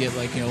maybe get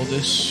like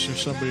Eldest or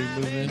somebody to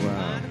move in.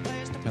 Wow.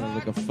 Kind of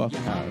like a fuck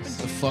house.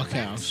 The fuck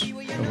house.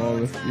 Of all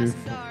the fucking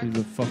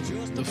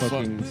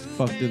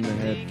fucked in the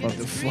head.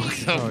 The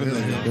fucked up in the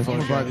I'm head.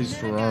 gonna buy these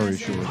Ferrari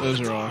shorts. Those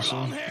are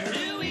awesome.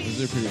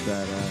 Those are pretty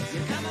badass.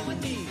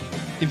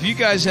 If you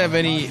guys have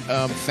any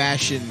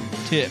fashion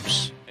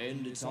tips,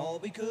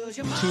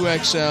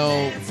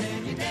 2XL,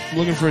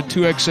 looking for a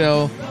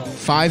 2XL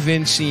 5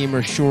 inseam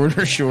or short.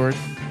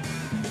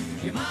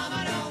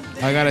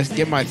 I gotta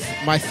get my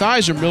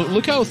thighs are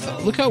look how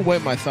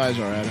wet my thighs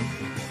are, Adam.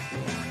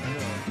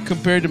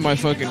 compared to my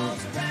fucking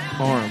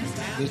arm.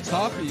 The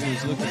top of you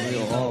is looking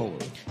real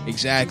old.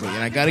 Exactly,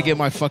 and I got to get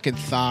my fucking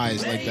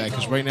thighs like that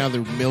because right now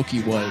they're milky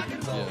white.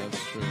 Yeah,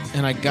 that's true.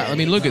 And I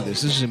mean, look at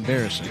this. This is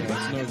embarrassing.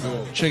 That's no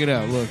good. Check it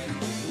out. Look.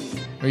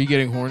 Are you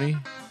getting horny?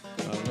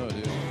 I don't know,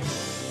 dude.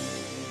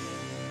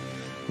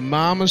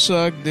 Mama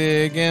sucked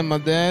dick and my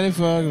daddy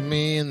fucked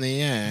me in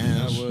the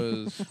ass. That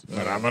was.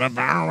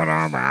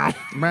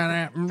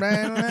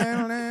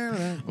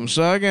 I'm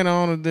sucking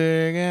on a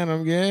dick and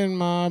I'm getting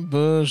my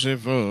pussy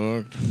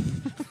fucked.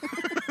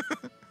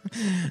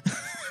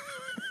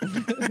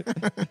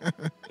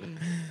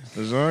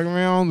 Suck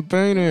me on the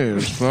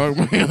penis, fuck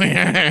me in the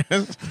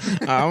ass.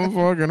 I'm a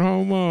fucking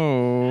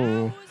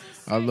homo.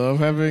 I love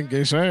having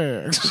gay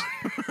sex.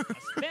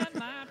 Spend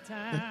my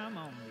time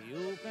on the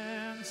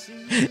open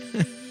sea.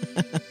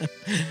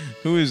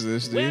 Who is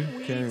this, dude? When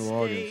we Kenny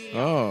Loggins. stay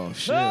Oh,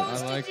 shit.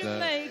 close I like to that.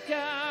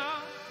 Jamaica,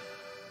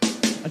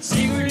 a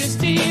secret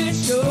stealing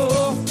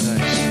show.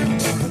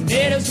 Nice.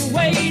 Let us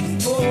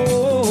wait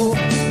for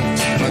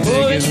My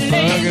dick is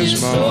fucking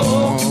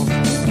small.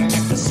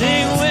 to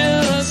sing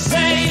with a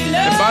sailor.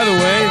 And by the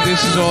way,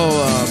 this is all,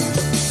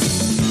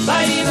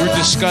 we're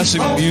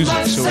discussing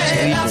music, so it's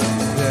legal.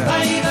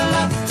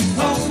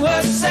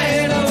 Homeward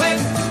sail away.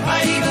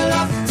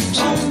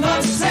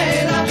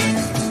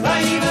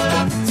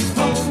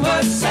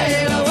 Homeward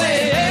sail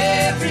away.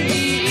 Every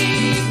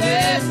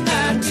evening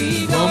night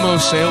we go. Homo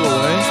sail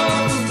away?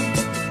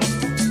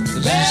 This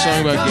is a song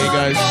about gay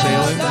guys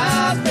sailing?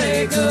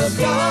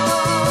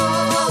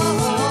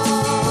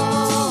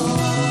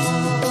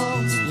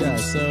 Yeah,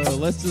 so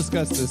let's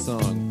discuss this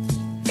song.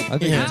 I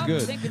think Yeah. it's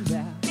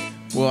good.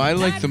 Well, I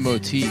like the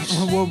motifs.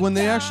 Well, when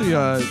they actually,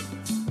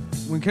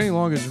 when Kenny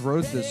Loggins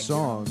wrote this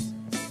song,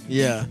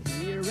 Yeah.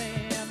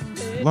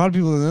 a lot of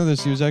people don't know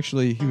this. He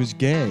was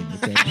gay.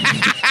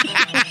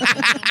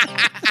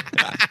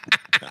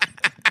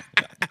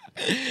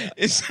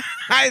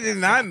 I did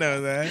not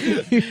know that.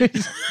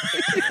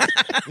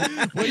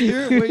 What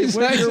year are we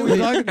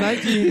talking?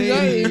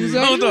 1980.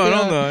 Hold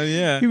on,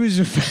 yeah. He was.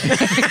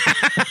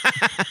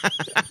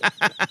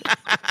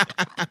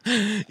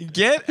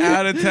 Get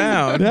out of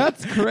town.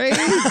 That's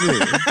crazy.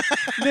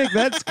 Nick,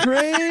 that's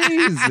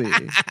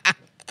crazy.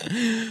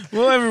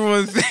 Well,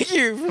 everyone, thank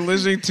you for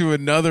listening to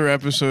another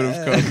episode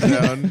of Come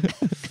Down.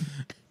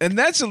 And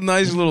that's a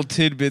nice little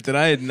tidbit that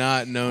I had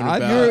not known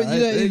about.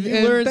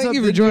 you learn Thank you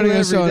something for joining new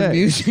us every on day.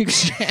 Music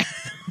Chat.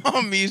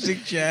 On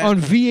Music Chat.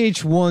 On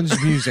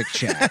VH1's Music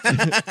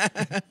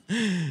Chat.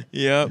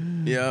 Yep.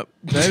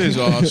 That is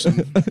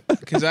awesome.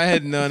 Because I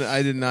did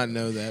not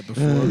know that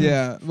before.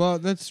 Yeah, well,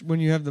 that's when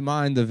you have the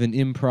mind of an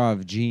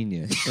improv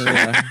genius. You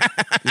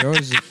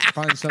always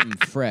find something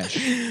fresh.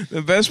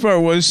 The best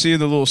part was seeing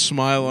the little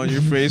smile on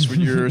your face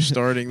when you were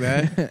starting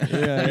that.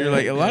 Yeah, You're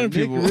like, a lot of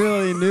Nick people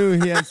really knew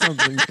he had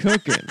something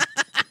cooking.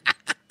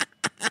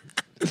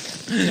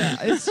 Yeah,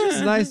 it's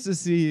just nice to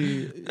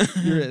see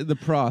the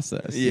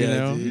process. Yeah, you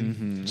know?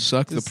 dude.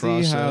 Suck To the see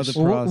how process.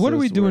 the Well, what are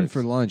we process doing works.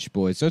 for lunch,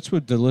 boys? That's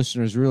what the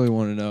listeners really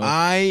want to know.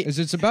 Is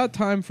it's about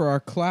time for our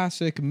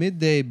classic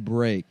midday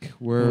break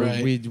where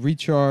Right. we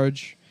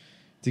recharge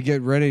to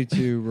get ready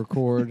to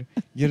record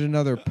yet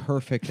another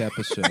perfect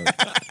episode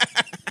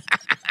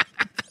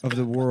of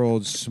the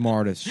world's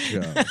smartest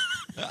show.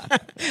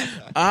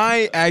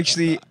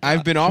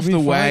 I've been off Should the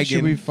we wagon.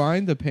 Should we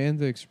find the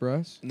Panda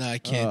Express? No, I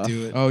can't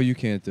do it. Oh, you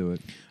can't do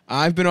it.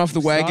 I've been off the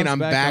wagon. Stock's I'm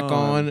back back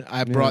on. on.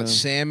 I brought Yeah.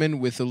 salmon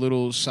with a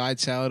little side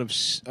salad of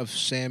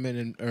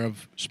salmon or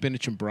of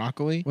spinach and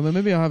broccoli. Well, then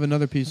maybe I'll have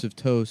another piece of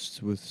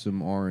toast with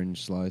some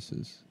orange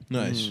slices.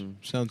 Nice.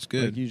 Sounds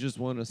good. Like you just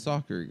won a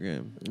soccer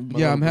game.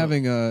 Yeah, I'm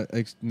having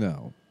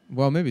no.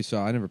 Well, maybe so.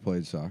 I never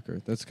played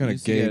soccer. That's kind of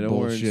Used to gay get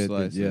orange bullshit.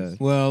 slices. Yeah,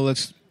 Well,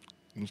 let's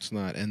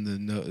not end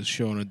the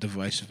show on a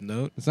divisive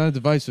note. it's not a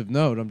divisive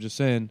note. I'm just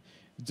saying.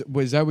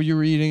 Is that what you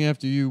were eating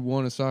after you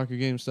won a soccer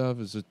game? Stuff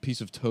is a piece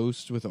of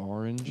toast with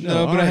orange.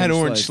 No, but I had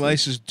orange orange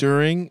slices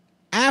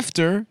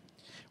after.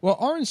 Well,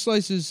 orange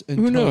slices and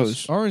Who toast.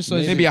 knows? Orange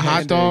slices. Maybe a hot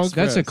Panda dog.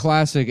 Express. That's a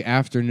classic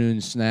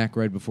afternoon snack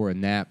right before a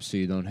nap, so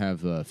you don't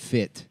have a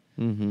fit.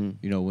 Mm-hmm.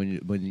 You know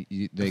when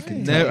they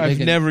can. I've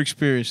never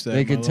experienced that.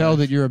 They in can my tell life.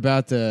 that you're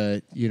about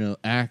to,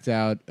 act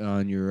out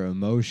on your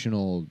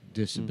emotional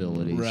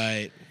disabilities.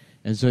 Right.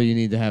 And so you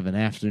need to have an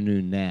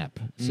afternoon nap.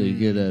 So you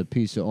get a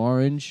piece of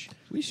orange,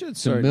 We should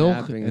some start milk,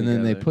 napping and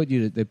then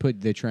together.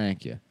 they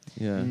trank you.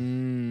 Yeah.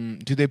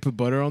 Do they put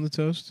butter on the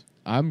toast?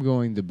 I'm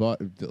going to a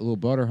little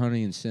butter,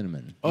 honey, and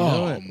cinnamon. know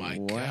Oh what? my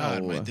Wow.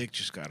 god, my dick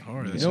just got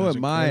hard. That You know what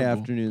sounds my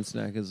incredible. afternoon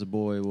snack as a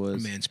boy A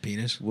was? man's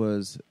penis.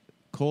 Was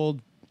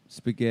cold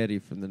spaghetti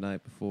from the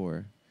night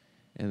before,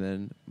 and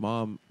then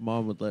mom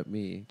would let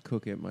me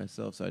cook it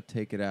myself, so I'd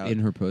take it out. In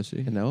her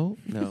pussy. No,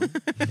 and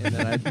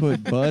then I'd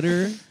put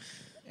butter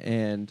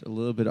and a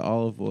little bit of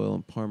olive oil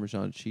and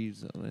Parmesan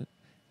cheese on it,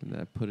 and then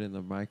I put it in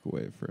the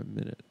microwave for a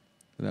minute.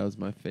 And that was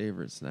my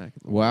favorite snack.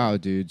 Of the Wow,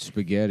 morning. dude,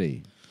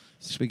 spaghetti.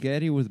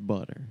 Spaghetti with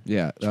butter.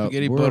 Yeah,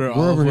 Spaghetti, we're, butter,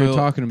 We're over olive here oil.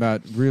 talking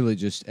about really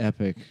just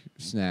epic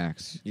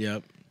snacks.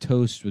 Yep.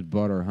 Toast with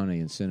butter,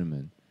 honey, and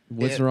cinnamon.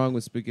 What's wrong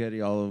with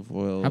spaghetti, olive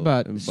oil? How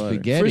about and butter?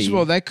 spaghetti? First of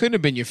all, that couldn't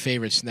have been your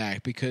favorite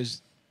snack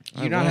because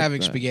I you're not love having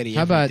that. spaghetti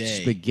How every about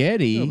day.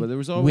 spaghetti No, but there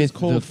was always with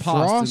cold the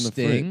pasta in the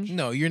frosting? fridge.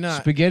 No, you're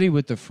not. Spaghetti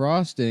with the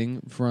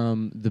frosting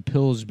from the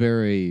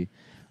Pillsbury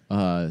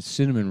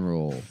cinnamon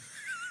roll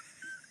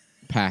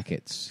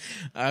packets.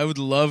 I would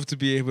love to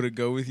be able to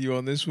go with you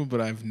on this one, but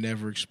I've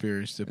never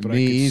experienced it. But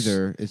Me I could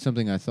either. It's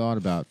something I thought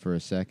about for a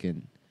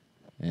second,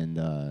 and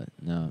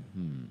no.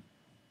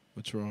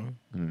 What's wrong?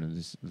 I don't know.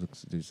 This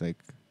looks there's like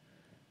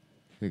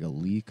a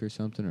leak or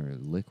something or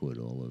liquid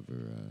all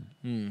over.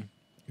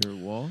 Your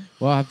wall?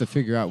 Well, I'll have to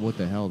figure out what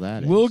the hell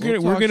that is. We're talk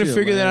gonna to your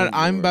figure that out. I'm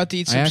landlord. about to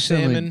eat I some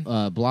accidentally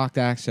salmon. blocked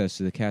access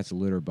to the cat's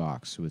litter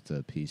box with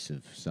a piece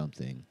of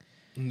something.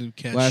 The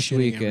cat's Last shitting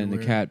weekend, the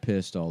everywhere. cat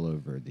pissed all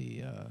over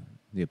the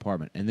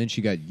apartment, and then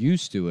she got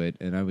used to it.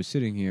 And I was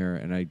sitting here,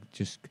 and I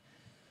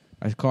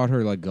caught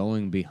her like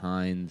going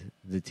behind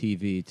the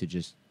TV to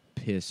just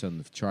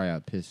try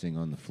out pissing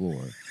on the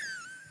floor.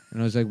 And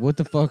I was like, "What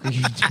the fuck are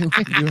you doing?"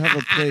 You have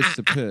a place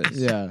to piss.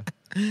 Yeah,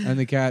 and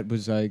the cat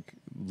was like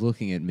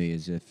looking at me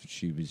as if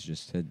she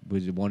was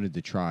wanted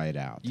to try it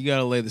out. You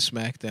gotta lay the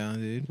smack down,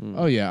 dude.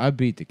 Oh yeah, I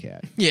beat the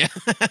cat Yeah,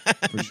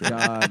 for sure.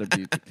 Gotta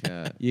beat the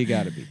cat. You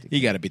gotta beat the cat.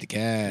 you gotta beat the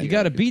cat. You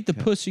got to beat the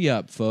pussy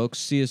up, folks.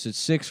 See us at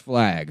Six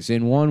Flags.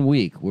 In 1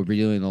 week, we'll be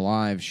doing a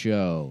live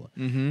show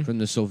from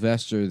the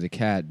Sylvester the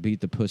Cat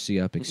Beat the Pussy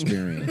Up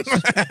experience.